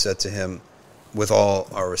Habib said to him, with all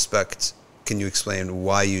our respect, can you explain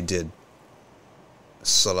why you did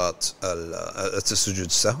salat sujood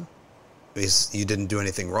sahu? You didn't do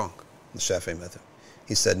anything wrong in the Shafi'i method.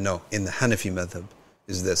 He said, no, in the Hanafi method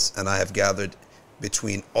is this, and I have gathered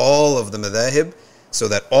between all of the madhahib so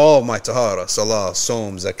that all my tahara, salah,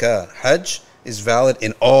 som, zakah, hajj is valid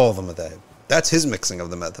in all the madhahib. That's his mixing of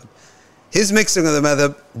the madhab. His mixing of the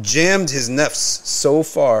madhab jammed his nafs so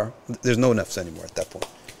far, there's no nafs anymore at that point.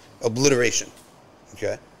 Obliteration.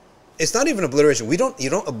 Okay? It's not even obliteration. You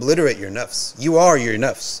don't obliterate your nafs. You are your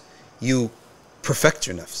nafs. You perfect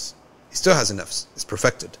your nafs. He still has a nafs. It's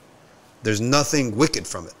perfected. There's nothing wicked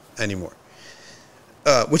from it anymore.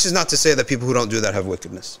 Which is not to say that people who don't do that have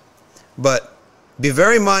wickedness. But be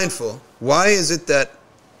very mindful. Why is it that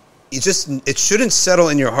it shouldn't settle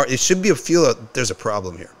in your heart? It should be a feel that there's a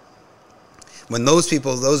problem here. When those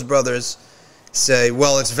people, those brothers say,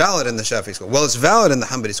 well, it's valid in the Shafi'i school. Well, it's valid in the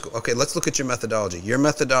Hanbali school. Okay, let's look at your methodology. Your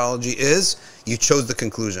methodology is you chose the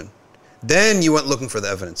conclusion. Then you went looking for the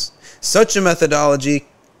evidence. Such a methodology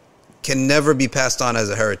can never be passed on as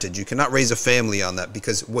a heritage. You cannot raise a family on that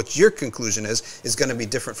because what your conclusion is going to be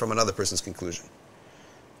different from another person's conclusion.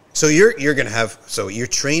 So you're going to have, so you're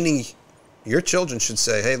training, your children should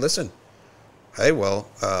say, hey, listen, hey, well,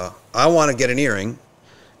 I want to get an earring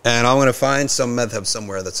and I'm going to find some madhab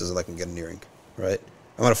somewhere that says that I can get an earring, right?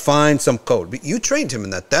 I'm going to find some code. But you trained him in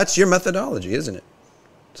that. That's your methodology, isn't it?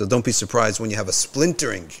 So don't be surprised when you have a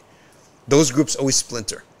splintering. Those groups always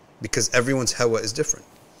splinter because everyone's hawa is different.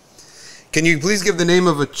 Can you please give the name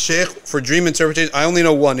of a sheikh for dream interpretation? I only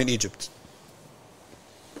know one in Egypt.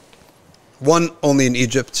 One only in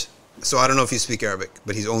Egypt. So I don't know if you speak Arabic,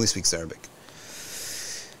 but he only speaks Arabic.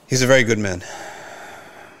 He's a very good man.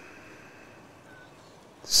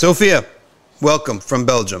 Sophia, welcome from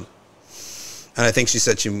Belgium. And I think she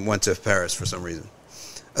said she went to Paris for some reason.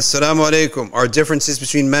 Assalamu alaikum. Are differences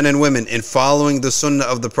between men and women in following the sunnah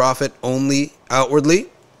of the Prophet only outwardly?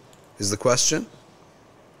 Is the question.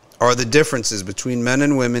 Are the differences between men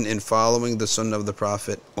and women in following the sunnah of the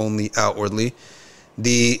Prophet only outwardly?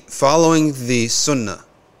 The following the sunnah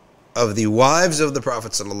of the wives of the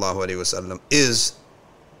Prophet ﷺ is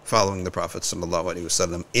following the Prophet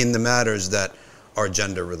ﷺ in the matters that are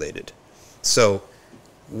gender related. So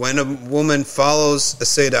when a woman follows a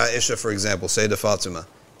Sayyidah Aisha, for example, Sayyidah Fatima,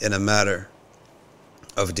 in a matter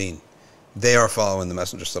of deen, they are following the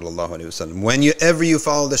Messenger ﷺ. Whenever you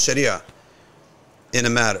follow the Sharia in a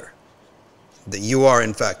matter, that you are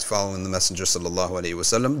in fact following the Messenger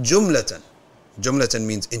ﷺ, jumlatan. Jumlatan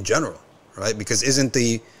means in general, right? Because isn't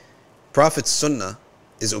the Prophet's sunnah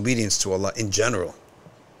is obedience to Allah in general.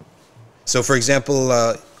 So for example,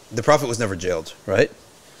 the Prophet was never jailed, right?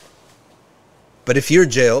 But if you're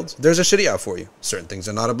jailed, there's a Sharia for you. Certain things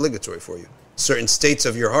are not obligatory for you. Certain states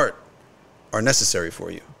of your heart are necessary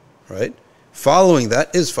for you, right? Following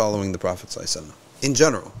that is following the Prophet ﷺ in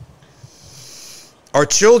general. Are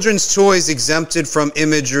children's toys exempted from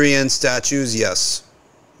imagery and statues? Yes,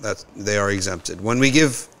 they are exempted. When we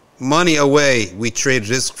give money away, we trade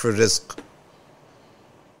rizq for rizq.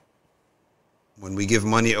 When we give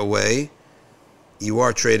money away, you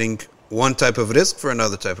are trading one type of rizq for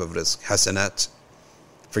another type of rizq. Hasanat,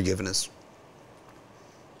 forgiveness.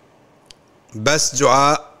 Best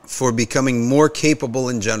dua for becoming more capable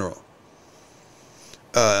in general.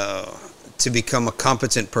 To become a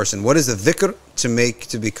competent person. What is the dhikr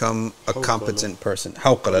to become a competent person?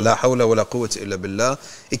 Hawqala, la hawla wa la quwwata illa billah.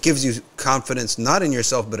 It gives you confidence not in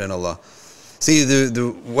yourself but in Allah. See,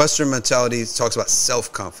 the Western mentality talks about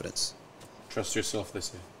self-confidence. Trust yourself, they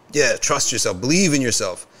say. Yeah, trust yourself. Believe in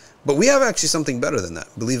yourself. But we have actually something better than that.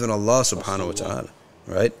 Believe in Allah subhanahu wa ta'ala.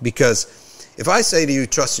 Right? Because if I say to you,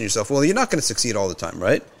 trust in yourself, well, you're not going to succeed all the time,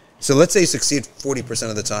 right? So let's say you succeed 40%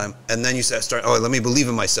 of the time, and then you start, let me believe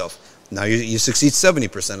in myself. Now you succeed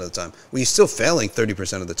 70% of the time. Well, you're still failing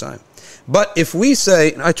 30% of the time. But if we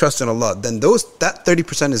say, I trust in Allah, then that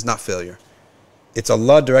 30% is not failure. It's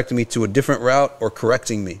Allah directing me to a different route or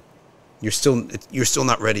correcting me. You're still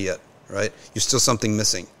not ready yet, right? You're still something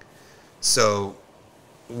missing. So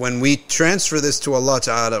when we transfer this to Allah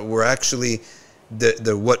Ta'ala, we're actually,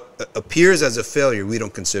 what appears as a failure, we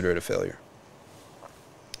don't consider it a failure.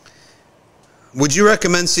 Would you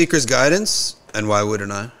recommend Seeker's Guidance? And why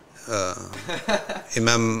wouldn't I?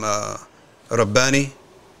 Imam Rabbani.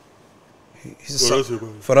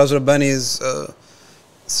 Faraz Rabbani is a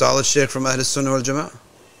solid sheikh from Ahl Sunnah wal Jama'ah.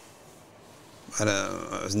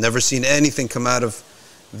 I've never seen anything come out of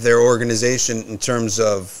their organization in terms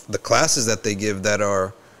of the classes that they give that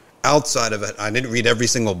are outside of it. I didn't read every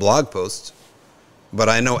single blog post, but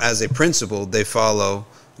I know as a principle they follow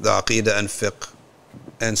the Aqidah and Fiqh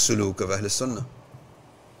and Suluk of Ahl Sunnah.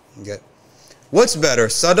 Okay. What's better,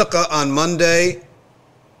 sadaqah on Monday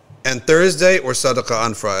and Thursday or sadaqah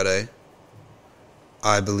on Friday?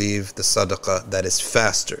 I believe the sadaqah that is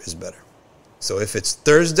faster is better. So if it's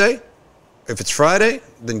Thursday, if it's Friday,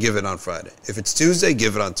 then give it on Friday. If it's Tuesday,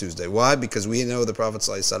 give it on Tuesday. Why? Because we know the Prophet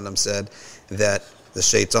ﷺ said that the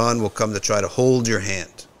shaitan will come to try to hold your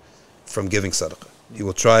hand from giving sadaqah. He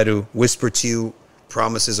will try to whisper to you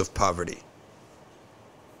promises of poverty.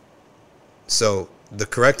 So the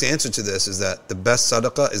correct answer to this is that the best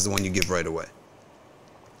sadaqah is the one you give right away.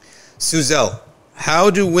 Suzel, how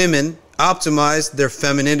do women optimize their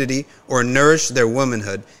femininity or nourish their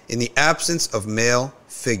womanhood in the absence of male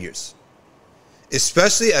figures,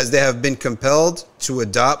 especially as they have been compelled to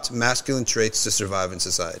adopt masculine traits to survive in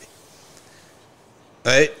society?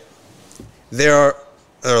 Right? There are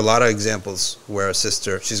There are a lot of examples where a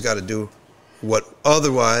sister, she's got to do what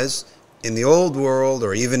otherwise in the old world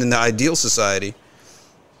or even in the ideal society,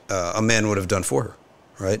 a man would have done for her,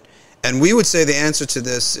 right? And we would say the answer to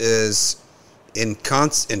this is in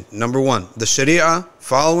number one, the Sharia,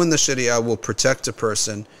 following the Sharia will protect a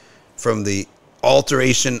person from the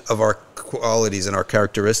alteration of our qualities and our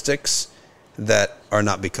characteristics that are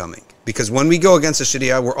not becoming. Because when we go against the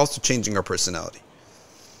Sharia, we're also changing our personality.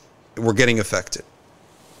 We're getting affected.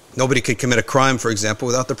 Nobody could commit a crime, for example,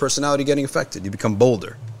 without their personality getting affected. You become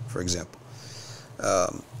bolder, for example.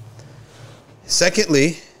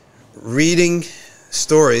 Secondly, reading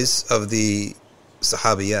stories of the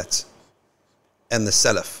Sahabiyat and the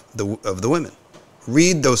Salaf, of the women.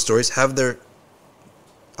 Read those stories, have them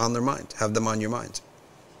on your mind.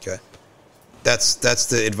 Okay? That's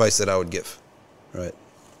the advice that I would give. Right?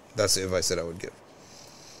 That's the advice that I would give.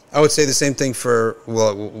 I would say the same thing for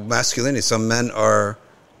masculinity. Some men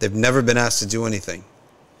they've never been asked to do anything.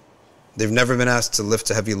 They've never been asked to lift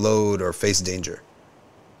a heavy load or face danger.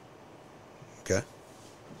 Okay?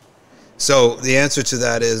 So the answer to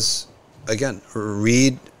that is, again,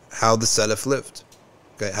 read how the Salaf lived.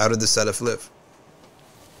 Okay? How did the Salaf live?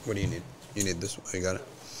 What do you need? You need this one. You got it?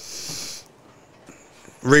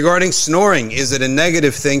 Regarding snoring, is it a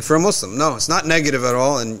negative thing for a Muslim? No, it's not negative at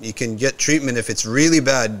all, and you can get treatment. If it's really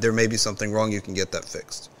bad, there may be something wrong, you can get that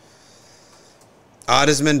fixed.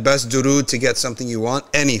 Adisman, best durood to get something you want?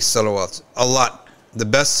 Any salawat. A lot. The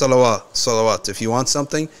best salawat, if you want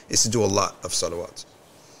something, is to do a lot of salawat.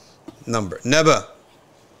 Number. Neba.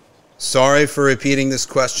 Sorry for repeating this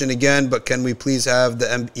question again, but can we please have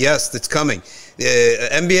yes, it's coming.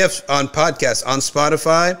 NBF on podcast, on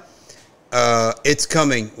Spotify. It's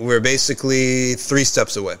coming. We're basically 3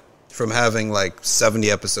 steps away from having like 70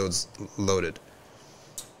 episodes loaded.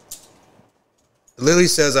 Lily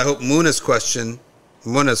says, I hope Muna's question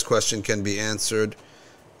can be answered.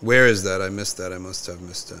 Where is that? I missed that. I must have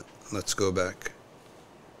missed that. Let's go back.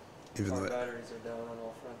 Our batteries are down on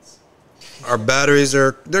all fronts. Our batteries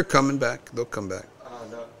they're coming back. They'll come back. Oh,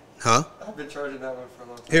 no. Huh? I've been charging that one for a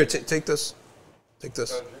long time. Here, take this. Take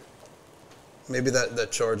this. Charger. Maybe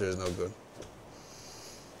that charger is no good.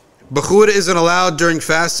 Bukhur isn't allowed during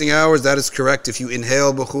fasting hours. That is correct. If you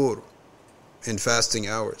inhale bukhur in fasting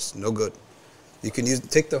hours, no good. You can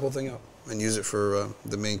take the whole thing out and use it for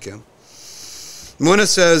the main cam. Muna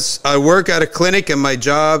says, I work at a clinic and my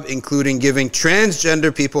job including giving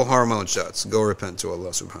transgender people hormone shots. Go repent to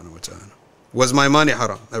Allah subhanahu wa ta'ala. Was my money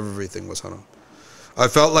haram? Everything was haram. I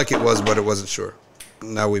felt like it was, but it wasn't sure.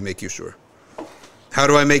 Now we make you sure. How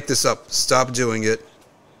do I make this up? Stop doing it.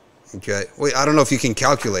 Okay. Wait, I don't know if you can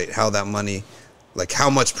calculate how that money, like how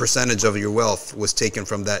much percentage of your wealth was taken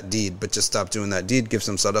from that deed, but just stop doing that deed. Give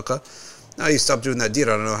some sadaqah. Now you stop doing that deed.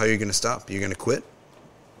 I don't know how you're going to stop. You're going to quit?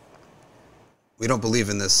 We don't believe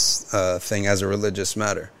in this thing as a religious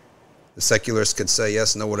matter. The secularists could say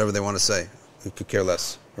yes, no, whatever they want to say. We could care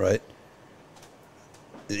less, right?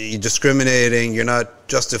 You're discriminating. You're not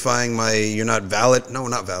justifying you're not valid. No, we're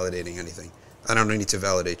not validating anything. I don't need to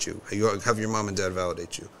validate you. Have your mom and dad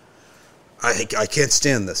validate you. I can't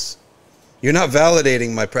stand this. You're not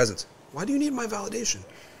validating my presence. Why do you need my validation?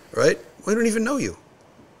 Right? I don't even know you.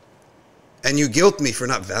 And you guilt me for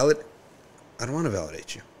not valid. I don't want to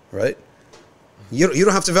validate you. Right? You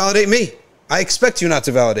don't have to validate me. I expect you not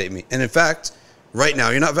to validate me. And in fact, right now,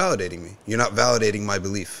 you're not validating me. You're not validating my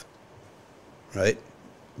belief. Right?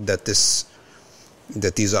 That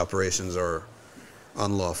these operations are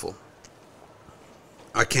unlawful.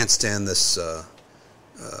 I can't stand this,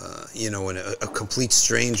 when a complete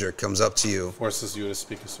stranger comes up to you. Forces you to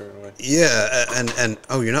speak a certain way. Yeah, and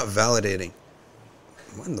you're not validating.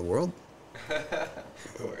 What in the world?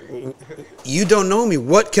 You don't know me.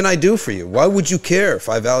 What can I do for you? Why would you care if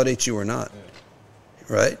I validate you or not?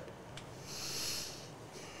 Yeah. Right?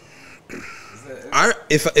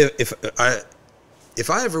 If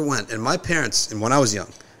I ever went, and my parents, and when I was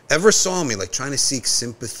young, ever saw me like trying to seek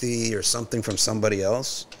sympathy or something from somebody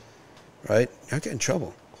else, right? You'll get in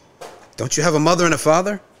trouble. Don't you have a mother and a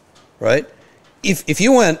father? Right? If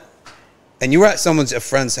you went and you were at a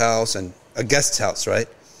friend's house and a guest's house, right?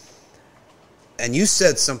 And you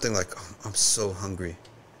said something like, oh, I'm so hungry.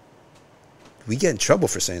 We get in trouble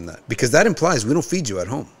for saying that because that implies we don't feed you at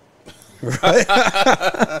home. Right?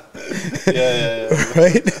 Yeah.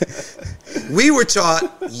 Right? We were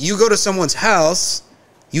taught you go to someone's house,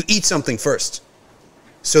 you eat something first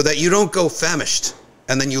so that you don't go famished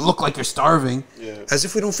and then you look like you're starving as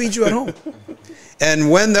if we don't feed you at home. And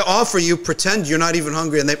when they offer you, pretend you're not even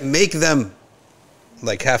hungry and they make them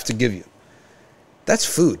like have to give you. That's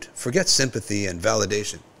food. Forget sympathy and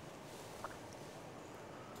validation.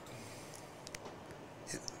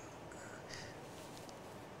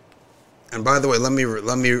 And by the way, let me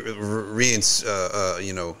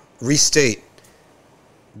restate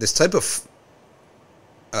this type of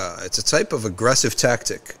it's a type of aggressive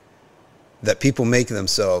tactic that people make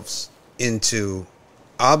themselves into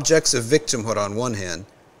objects of victimhood on one hand,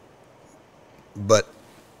 but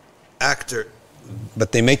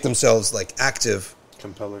they make themselves like active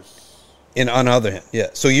compellers. On the other hand.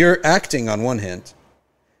 Yeah. So you're acting on one hand,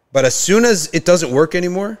 but as soon as it doesn't work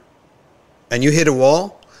anymore and you hit a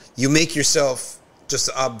wall, you make yourself just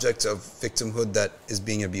the object of victimhood that is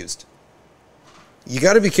being abused. You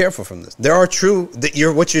got to be careful from this. There are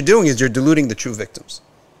what you're doing is you're diluting the true victims.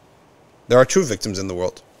 There are true victims in the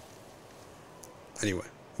world. Anyway,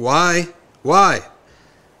 why?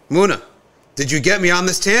 Muna, did you get me on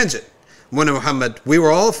this tangent? Muna Muhammad, we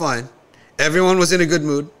were all fine. Everyone was in a good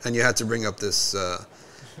mood, and you had to bring up this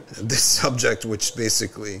this subject, which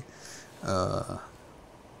basically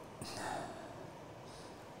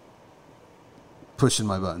pushing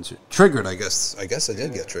my buttons here. Triggered, I guess. I guess I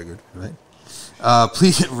did get triggered, right?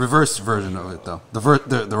 Please reverse version of it though.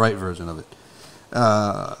 The right version of it.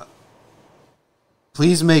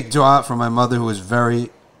 Please make dua for my mother who is very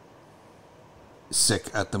sick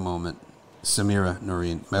at the moment. Samira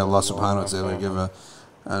Noreen. May Allah subhanahu wa ta'ala give her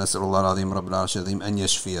نسأل الله العظيم رب العرش العظيم أن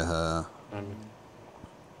يشفيها.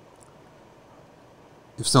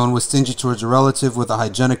 If someone was stingy towards a relative with a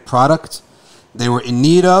hygienic product they were in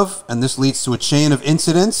need of, and this leads to a chain of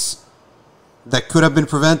incidents that could have been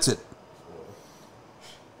prevented,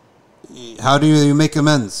 how do you make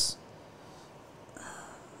amends?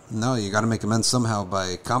 No, you got to make amends somehow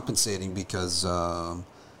by compensating, because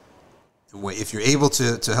if you're able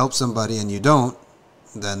to help somebody and you don't,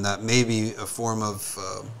 then that may be a form of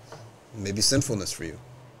maybe sinfulness for you,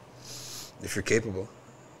 if you're capable.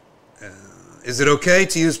 Is it okay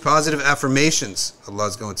to use positive affirmations? Allah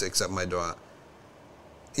is going to accept my dua.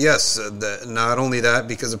 Yes, not only that,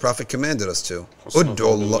 because the Prophet commanded us to.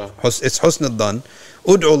 It's husn al-dhan.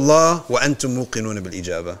 Ud'u Allah wa antum muqinun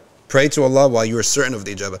bil-ijabah. Pray to Allah while you are certain of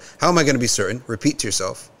the ijabah. How am I going to be certain? Repeat to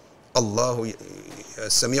yourself, Allahu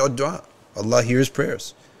sami'ud dua. Allah hears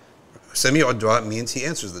prayers. Sami'ud dua means He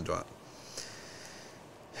answers the dua.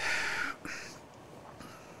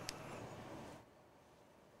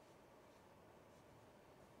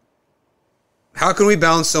 How can we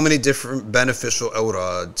balance so many different beneficial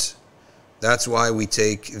awrad? That's why we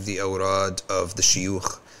take the awrad of the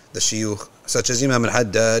shiyukh. The shiyukh, such as Imam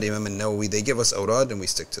al-Haddad, Imam al-Nawawi, they give us awrad and we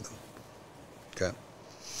stick to them. Okay.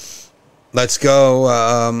 Let's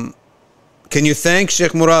go. Can you thank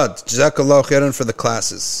Sheikh Murad, Jazakallah khairan, for the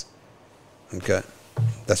classes? Okay.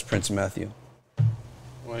 That's Prince Matthew.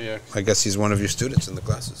 I guess he's one of your students in the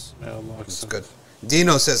classes. That's good.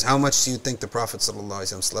 Dino says, how much do you think the Prophet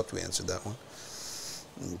ﷺ slept? We answered that one.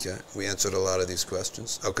 Okay, we answered a lot of these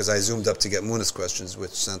questions. Oh, because I zoomed up to get Muna's questions,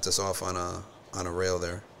 which sent us off on a rail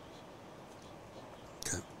there.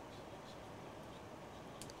 Okay.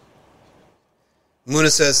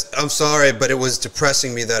 Muna says, I'm sorry, but it was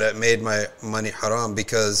depressing me that it made my money haram,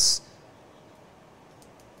 because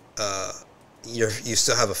you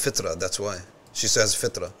still have a fitrah. That's why. She says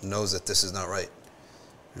fitrah, knows that this is not right.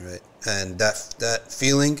 Right? And that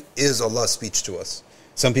feeling is Allah's speech to us.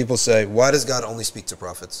 Some people say, why does God only speak to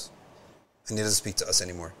prophets and He doesn't speak to us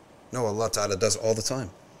anymore? No, Allah Ta'ala does all the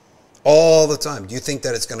time. All the time. Do you think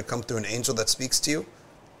that it's going to come through an angel that speaks to you?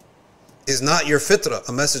 Is not your fitrah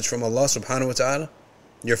a message from Allah Subhanahu wa Ta'ala?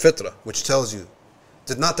 Your fitrah, which tells you,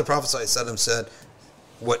 did not the Prophet ﷺ said,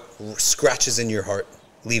 what scratches in your heart,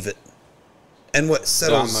 leave it. And what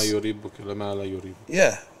settles...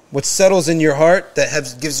 Yeah. What settles in your heart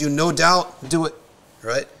that gives you no doubt, do it.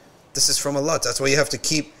 Right? This is from Allah. That's why you have to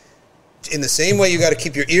keep, in the same way you got to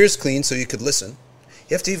keep your ears clean so you could listen.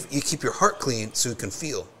 You keep your heart clean so you can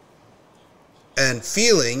feel. And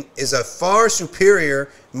feeling is a far superior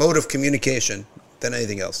mode of communication than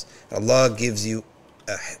anything else. Allah gives you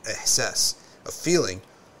a ihsas, a feeling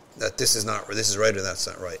that this is right or that's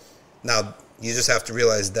not right. Now, you just have to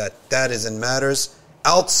realize that is in matters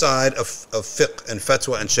outside of fiqh and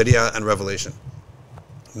fatwa and sharia and revelation.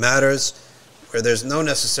 Matters where there's no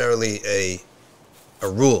necessarily a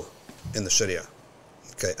rule in the sharia,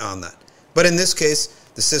 okay, on that. But in this case,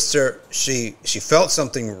 the sister, she felt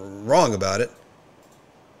something wrong about it,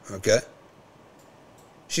 okay?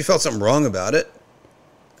 She felt something wrong about it,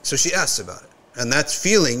 so she asked about it. And that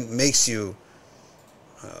feeling makes you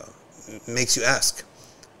ask.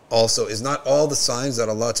 Also, is not all the signs that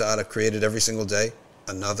Allah Ta'ala created every single day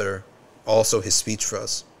also His speech for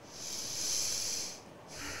us?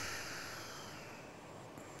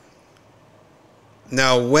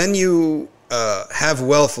 Now, when you have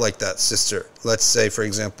wealth like that, sister, let's say, for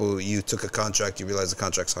example, you took a contract, you realize the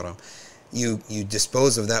contract's haram. You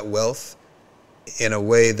dispose of that wealth in a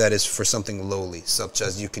way that is for something lowly, such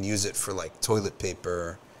as you can use it for like toilet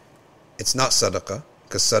paper. It's not sadaqah,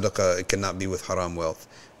 because sadaqah, it cannot be with haram wealth.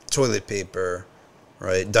 Toilet paper,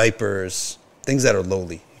 right? Diapers, things that are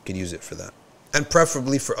lowly, you can use it for that. And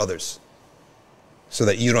preferably for others. So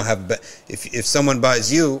that you don't have, if someone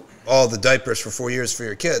buys you all the diapers for 4 years for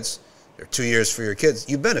your kids, or 2 years for your kids,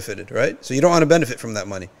 you benefited, right? So you don't want to benefit from that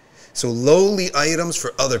money. So lowly items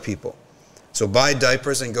for other people. So buy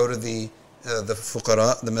diapers and go to the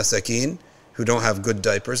fuqara, the masakin, who don't have good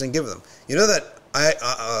diapers, and give them. You know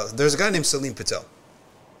that there's a guy named Salim Patel.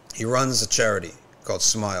 He runs a charity called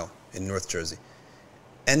Smile in North Jersey.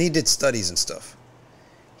 And he did studies and stuff.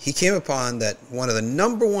 He came upon that one of the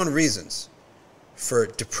number one reasons for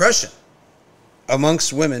depression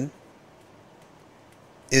amongst women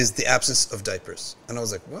is the absence of diapers. And I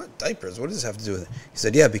was like, what? Diapers? What does this have to do with it? He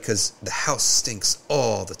said, yeah, because the house stinks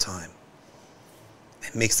all the time.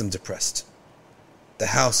 It makes them depressed. The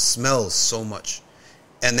house smells so much.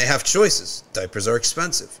 And they have choices. Diapers are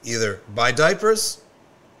expensive. Either buy diapers,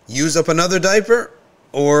 use up another diaper,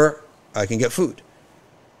 or I can get food.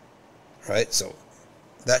 Right? So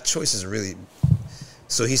that choice is really...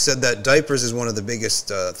 So he said that diapers is one of the biggest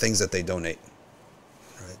things that they donate.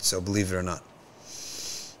 Right? So believe it or not.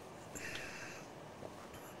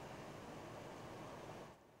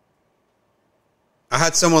 I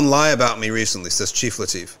had someone lie about me recently, says Chief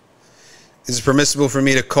Latif. Is it permissible for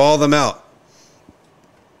me to call them out?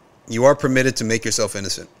 You are permitted to make yourself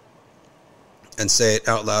innocent and say it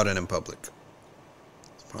out loud and in public.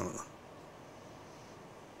 SubhanAllah.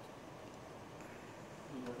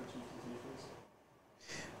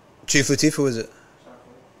 Chief Latif, who is it?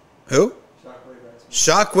 Who?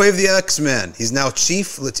 Shockwave the X-Man. He's now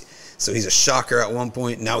Chief Latif. So he's a shocker at one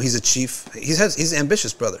point. Now he's a chief. He's an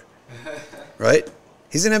ambitious brother. Right?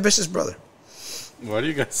 He's an ambitious brother. Why do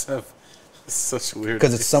you guys have such weird...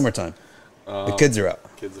 Because it's summertime. The kids are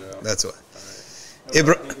out. Kids are out. That's why.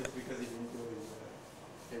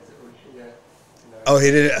 Oh,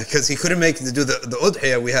 he did it because he couldn't make to do the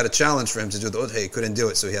udhiyah. We had a challenge for him to do the udhiyah. He couldn't do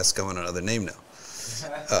it, so he has to come on another name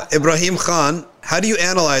now. Ibrahim Khan, how do you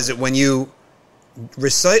analyze it when you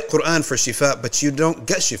recite Quran for shifa, but you don't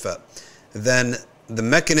get shifa? Then the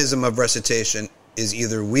mechanism of recitation is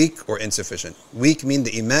either weak or insufficient. Weak means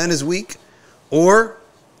the iman is weak, or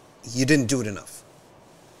you didn't do it enough.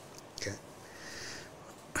 Okay.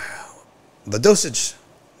 The dosage.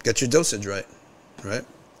 Get your dosage right. Right?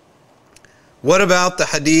 What about the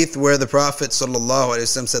hadith where the Prophet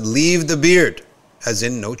ﷺ said, leave the beard, as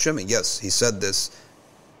in no trimming? Yes, he said this.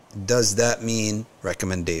 Does that mean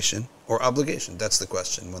recommendation or obligation? That's the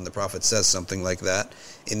question. When the Prophet says something like that,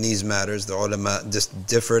 in these matters, the ulama just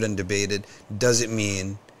differed and debated. Does it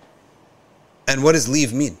mean, and what does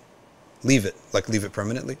leave mean? Leave it, like leave it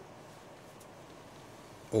permanently?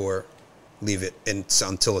 Or leave it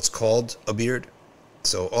until it's called a beard?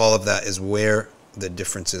 So all of that is where the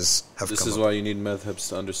differences have come up. This is why you need madhabs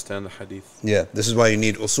to understand the hadith. Yeah, this is why you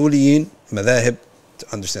need usuliyin, madhahib,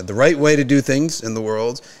 to understand. The right way to do things in the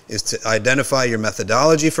world is to identify your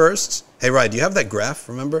methodology first. Hey, Rai, do you have that graph,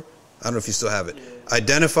 remember? I don't know if you still have it. Yeah.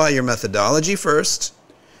 Identify your methodology first.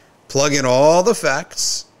 Plug in all the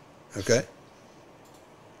facts. Okay?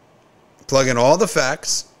 Plug in all the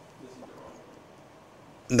facts.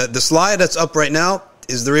 The slide that's up right now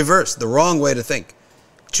is the reverse, the wrong way to think.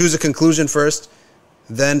 Choose a conclusion first,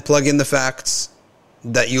 then plug in the facts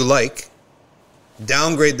that you like,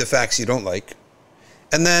 downgrade the facts you don't like,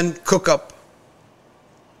 and then cook up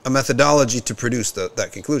a methodology to produce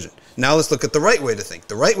that conclusion. Now let's look at the right way to think.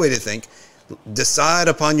 The right way to think, decide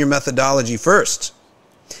upon your methodology first.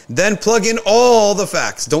 Then plug in all the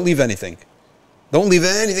facts. Don't leave anything. Don't leave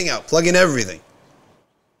anything out. Plug in everything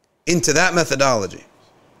into that methodology.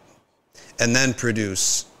 And then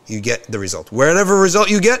produce, you get the result. Whatever result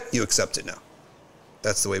you get, you accept it now.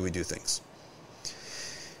 That's the way we do things.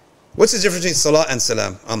 What's the difference between salah and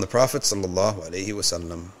salam on the Prophet sallallahu alaihi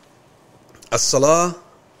wasallam? As-salah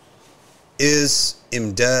is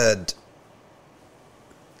imdad,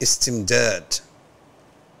 istimdad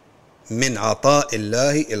min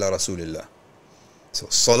ata'illahi ila rasulillah. So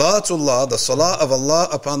salatullah, the salah of Allah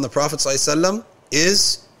upon the Prophet sallallahu alaihi wasallam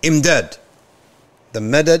is imdad. The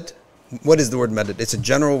madad, what is the word madad? It's a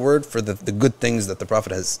general word for the good things that the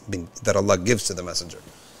Prophet that Allah gives to the Messenger.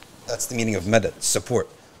 That's the meaning of madad, support.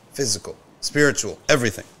 Physical, spiritual,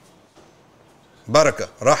 everything. Barakah,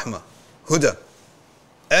 rahmah, huda,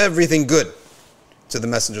 everything good to the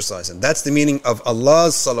Messenger sallallahu alaihi wasallam. That's the meaning of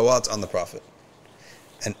Allah's salawat on the Prophet.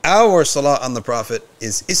 And our salah on the Prophet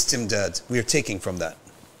is istimdad. We are taking from that.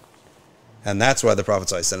 And that's why the Prophet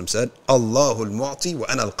ﷺ said, Allahul mu'ti wa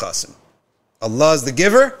ana al-qasim. Allah is the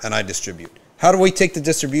giver and I distribute. How do we take the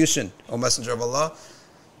distribution, O Messenger of Allah?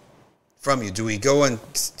 From you. Do we go and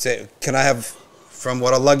say, can I have from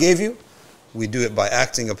what Allah gave you? We do it by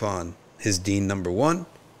acting upon His deen, number one,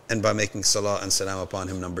 and by making salah and salam upon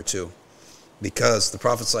Him, number two. Because the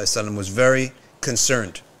Prophet ﷺ was very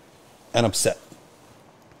concerned and upset.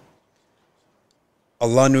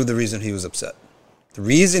 Allah knew the reason he was upset. The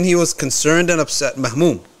reason he was concerned and upset,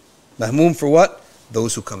 mahmoom. Mahmoom for what?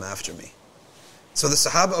 Those who come after me. So the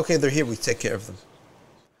Sahaba, okay, they're here, we take care of them.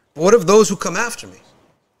 But what of those who come after me?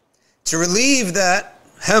 To relieve that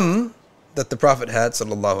hem that the Prophet had,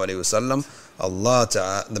 sallallahu alaihi wasallam, Allah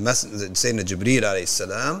Ta'ala, the Messenger, Sayyidina Jibreel alayhi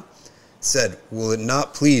salam, said, will it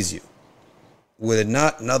not please you? Will it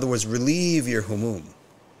not, in other words, relieve your humum,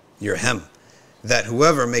 your hem, that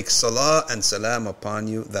whoever makes salah and salam upon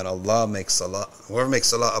you, that Allah makes salah, whoever makes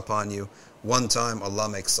salah upon you one time, Allah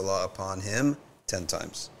makes salah upon him 10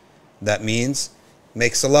 times. That means,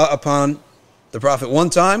 make salah upon the Prophet one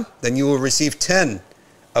time, then you will receive 10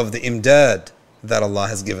 of the imdad that Allah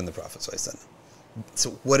has given the Prophet. So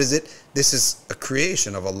what is it? This is a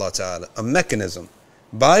creation of Allah Ta'ala, a mechanism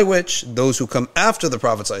by which those who come after the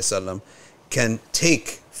Prophet can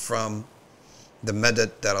take from the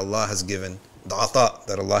madad that Allah has given, the ata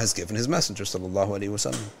that Allah has given His Messenger sallallahu alaihi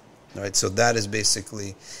wasallam. Right, so that is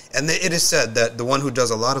basically, and it is said that the one who does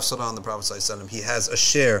a lot of salah on the Prophet ﷺ, he has a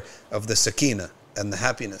share of the sakina and the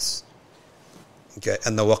happiness, okay,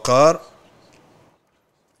 and the waqar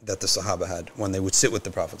that the Sahaba had when they would sit with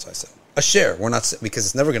the Prophet ﷺ. A share, we're not, because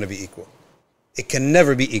it's never going to be equal. It can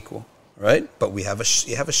never be equal, right? But you have a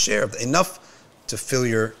share of enough to fill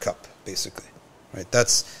your cup, basically, right?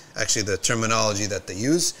 That's actually the terminology that they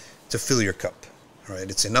use, to fill your cup, right?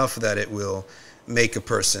 It's enough that it will make a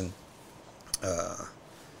person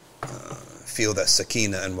feel that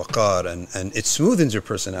sakina and waqar, and it smoothens your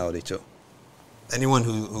personality too. Anyone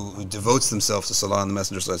who devotes themselves to salah and the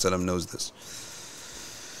Messenger ﷺ knows this.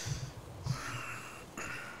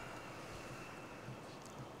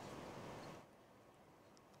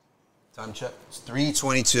 Time check. It's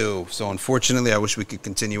 3:22. So unfortunately, I wish we could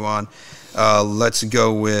continue on. Let's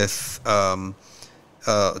go with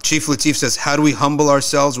Chief Latif says, how do we humble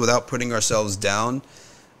ourselves without putting ourselves down?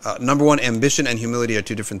 Number one, ambition and humility are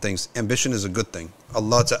two different things. Ambition is a good thing.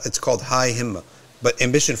 It's called high himma. But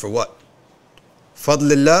ambition for what?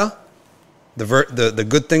 Fadlillah, the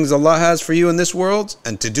good things Allah has for you in this world,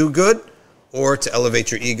 and to do good, or to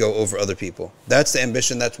elevate your ego over other people. That's the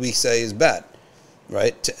ambition that we say is bad,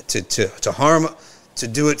 right? To harm, to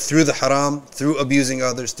do it through the haram, through abusing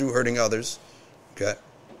others, through hurting others. Okay?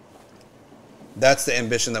 That's the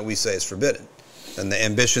ambition that we say is forbidden. And the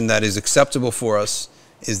ambition that is acceptable for us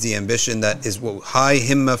is the ambition that is high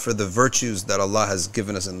himma for the virtues that Allah has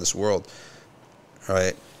given us in this world.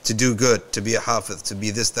 Right? To do good, to be a hafiz, to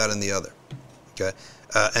be this, that, and the other. Okay?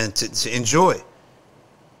 And to enjoy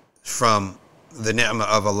from the ni'mah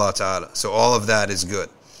of Allah Ta'ala. So all of that is good.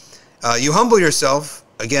 You humble yourself,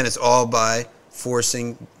 again, it's all by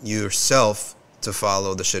forcing yourself to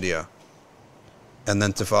follow the Sharia. And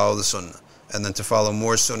then to follow the Sunnah. And then to follow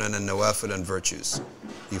more sunnah and nawafil and virtues.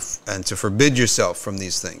 And to forbid yourself from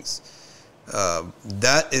these things.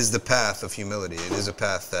 That is the path of humility. It is a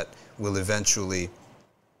path that will eventually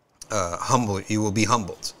humble. You will be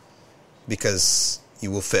humbled. Because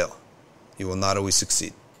you will fail. You will not always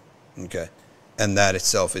succeed. Okay? And that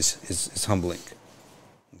itself is humbling.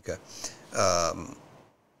 Okay?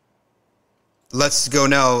 Let's go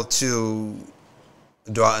now to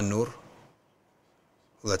Dua an-Nur.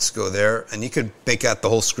 Let's go there. And you could make out the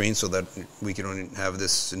whole screen so that we can only have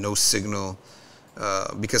this no signal.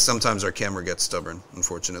 Because sometimes our camera gets stubborn,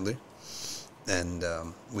 unfortunately. And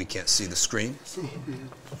we can't see the screen.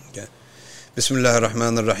 Okay. Bismillah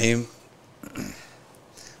ar-Rahman ar-Rahim.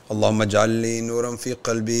 اللهم اجعل لي نورا في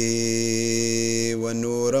قلبي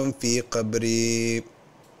ونورا في قبري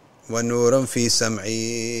ونورا في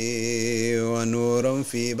سمعي ونورا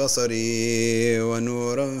في بصري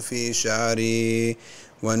ونورا في شعري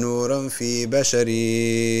ونورا في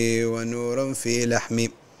بشري ونورا في لحمي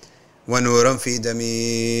ونورا في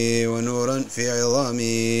دمي ونورا في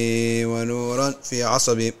عظامي ونورا في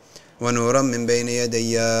عصبي ونورا من بين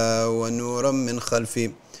يدي ونورا من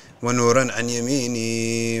خلفي ونورا عن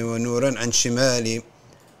يميني ونورا عن شمالي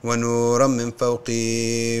ونورا من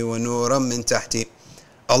فوقي ونورا من تحتي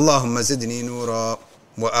اللهم زدني نورا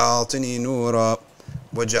وأعطني نورا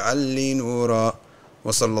واجعل لي نورا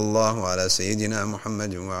وصلى الله على سيدنا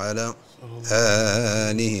محمد وعلى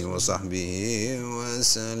آله وصحبه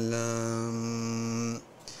وسلم.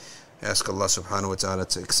 I ask Allah subhanahu wa ta'ala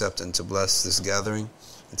to accept and to bless this gathering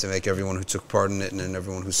and to make everyone who took part in it and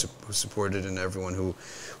everyone who supported and everyone who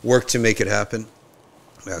worked to make it happen.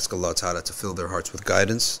 We ask Allah ta'ala to fill their hearts with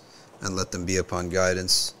guidance and let them be upon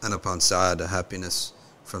guidance and upon sa'adah, happiness,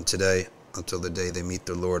 from today until the day they meet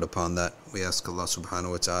their Lord upon that. We ask Allah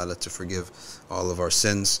subhanahu wa ta'ala to forgive all of our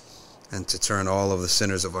sins and to turn all of the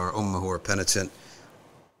sinners of our ummah who are penitent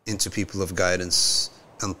into people of guidance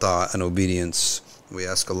and ta'ah and obedience. We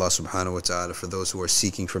ask Allah subhanahu wa ta'ala for those who are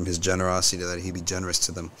seeking from His generosity that He be generous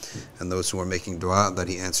to them, and those who are making dua that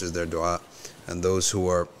He answers their dua, and those who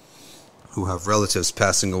have relatives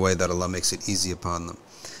passing away that Allah makes it easy upon them,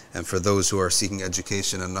 and for those who are seeking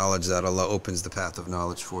education and knowledge that Allah opens the path of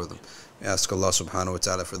knowledge for them. We ask Allah subhanahu wa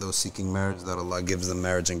ta'ala for those seeking marriage that Allah gives them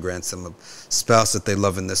marriage and grants them a spouse that they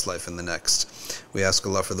love in this life and the next. We ask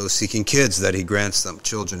Allah for those seeking kids that He grants them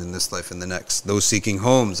children in this life and the next. Those seeking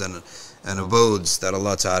homes and abodes that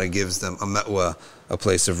Allah ta'ala gives them a ma'wa, a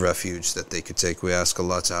place of refuge that they could take. We ask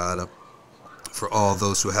Allah ta'ala for all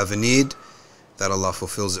those who have a need, that Allah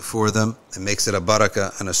fulfills it for them and makes it a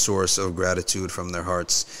barakah and a source of gratitude from their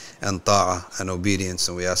hearts and ta'ah and obedience.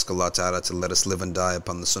 And we ask Allah ta'ala to let us live and die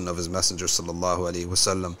upon the sunnah of His Messenger sallallahu alaihi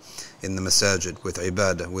wasallam in the masajid, with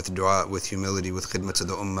ibadah, with dua, with humility, with khidmah to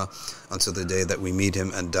the ummah, until the day that we meet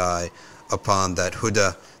Him and die upon that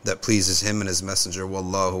huda that pleases Him and His Messenger.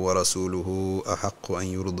 Wallahu wa rasuluhu ahaqqu an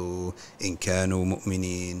yurdu in kanu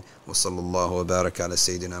mu'minin. Wa sallallahu wa baraka ala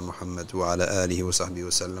Sayyidina Muhammad wa ala alihi wa sahbihi wa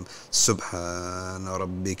sallam. Subhana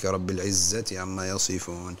rabbika rabbil izzati amma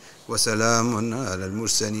yasifun. Wa salamun ala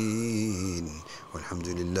al-mursaleen.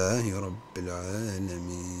 Walhamdulillahi rabbil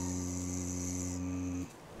alameen.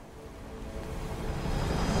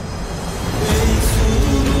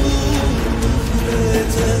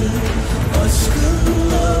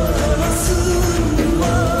 Aşkınla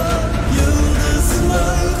arasında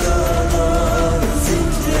yıldızlar kadar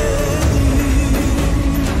zikredin.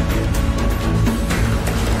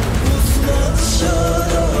 Uslat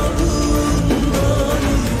şarabından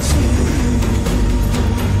için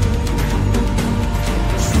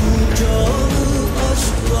şu canı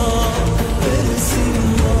aşkla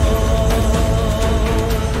versinler.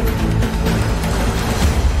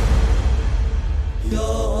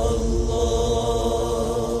 Ya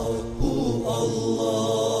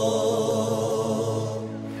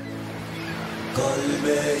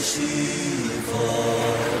kalbe şifa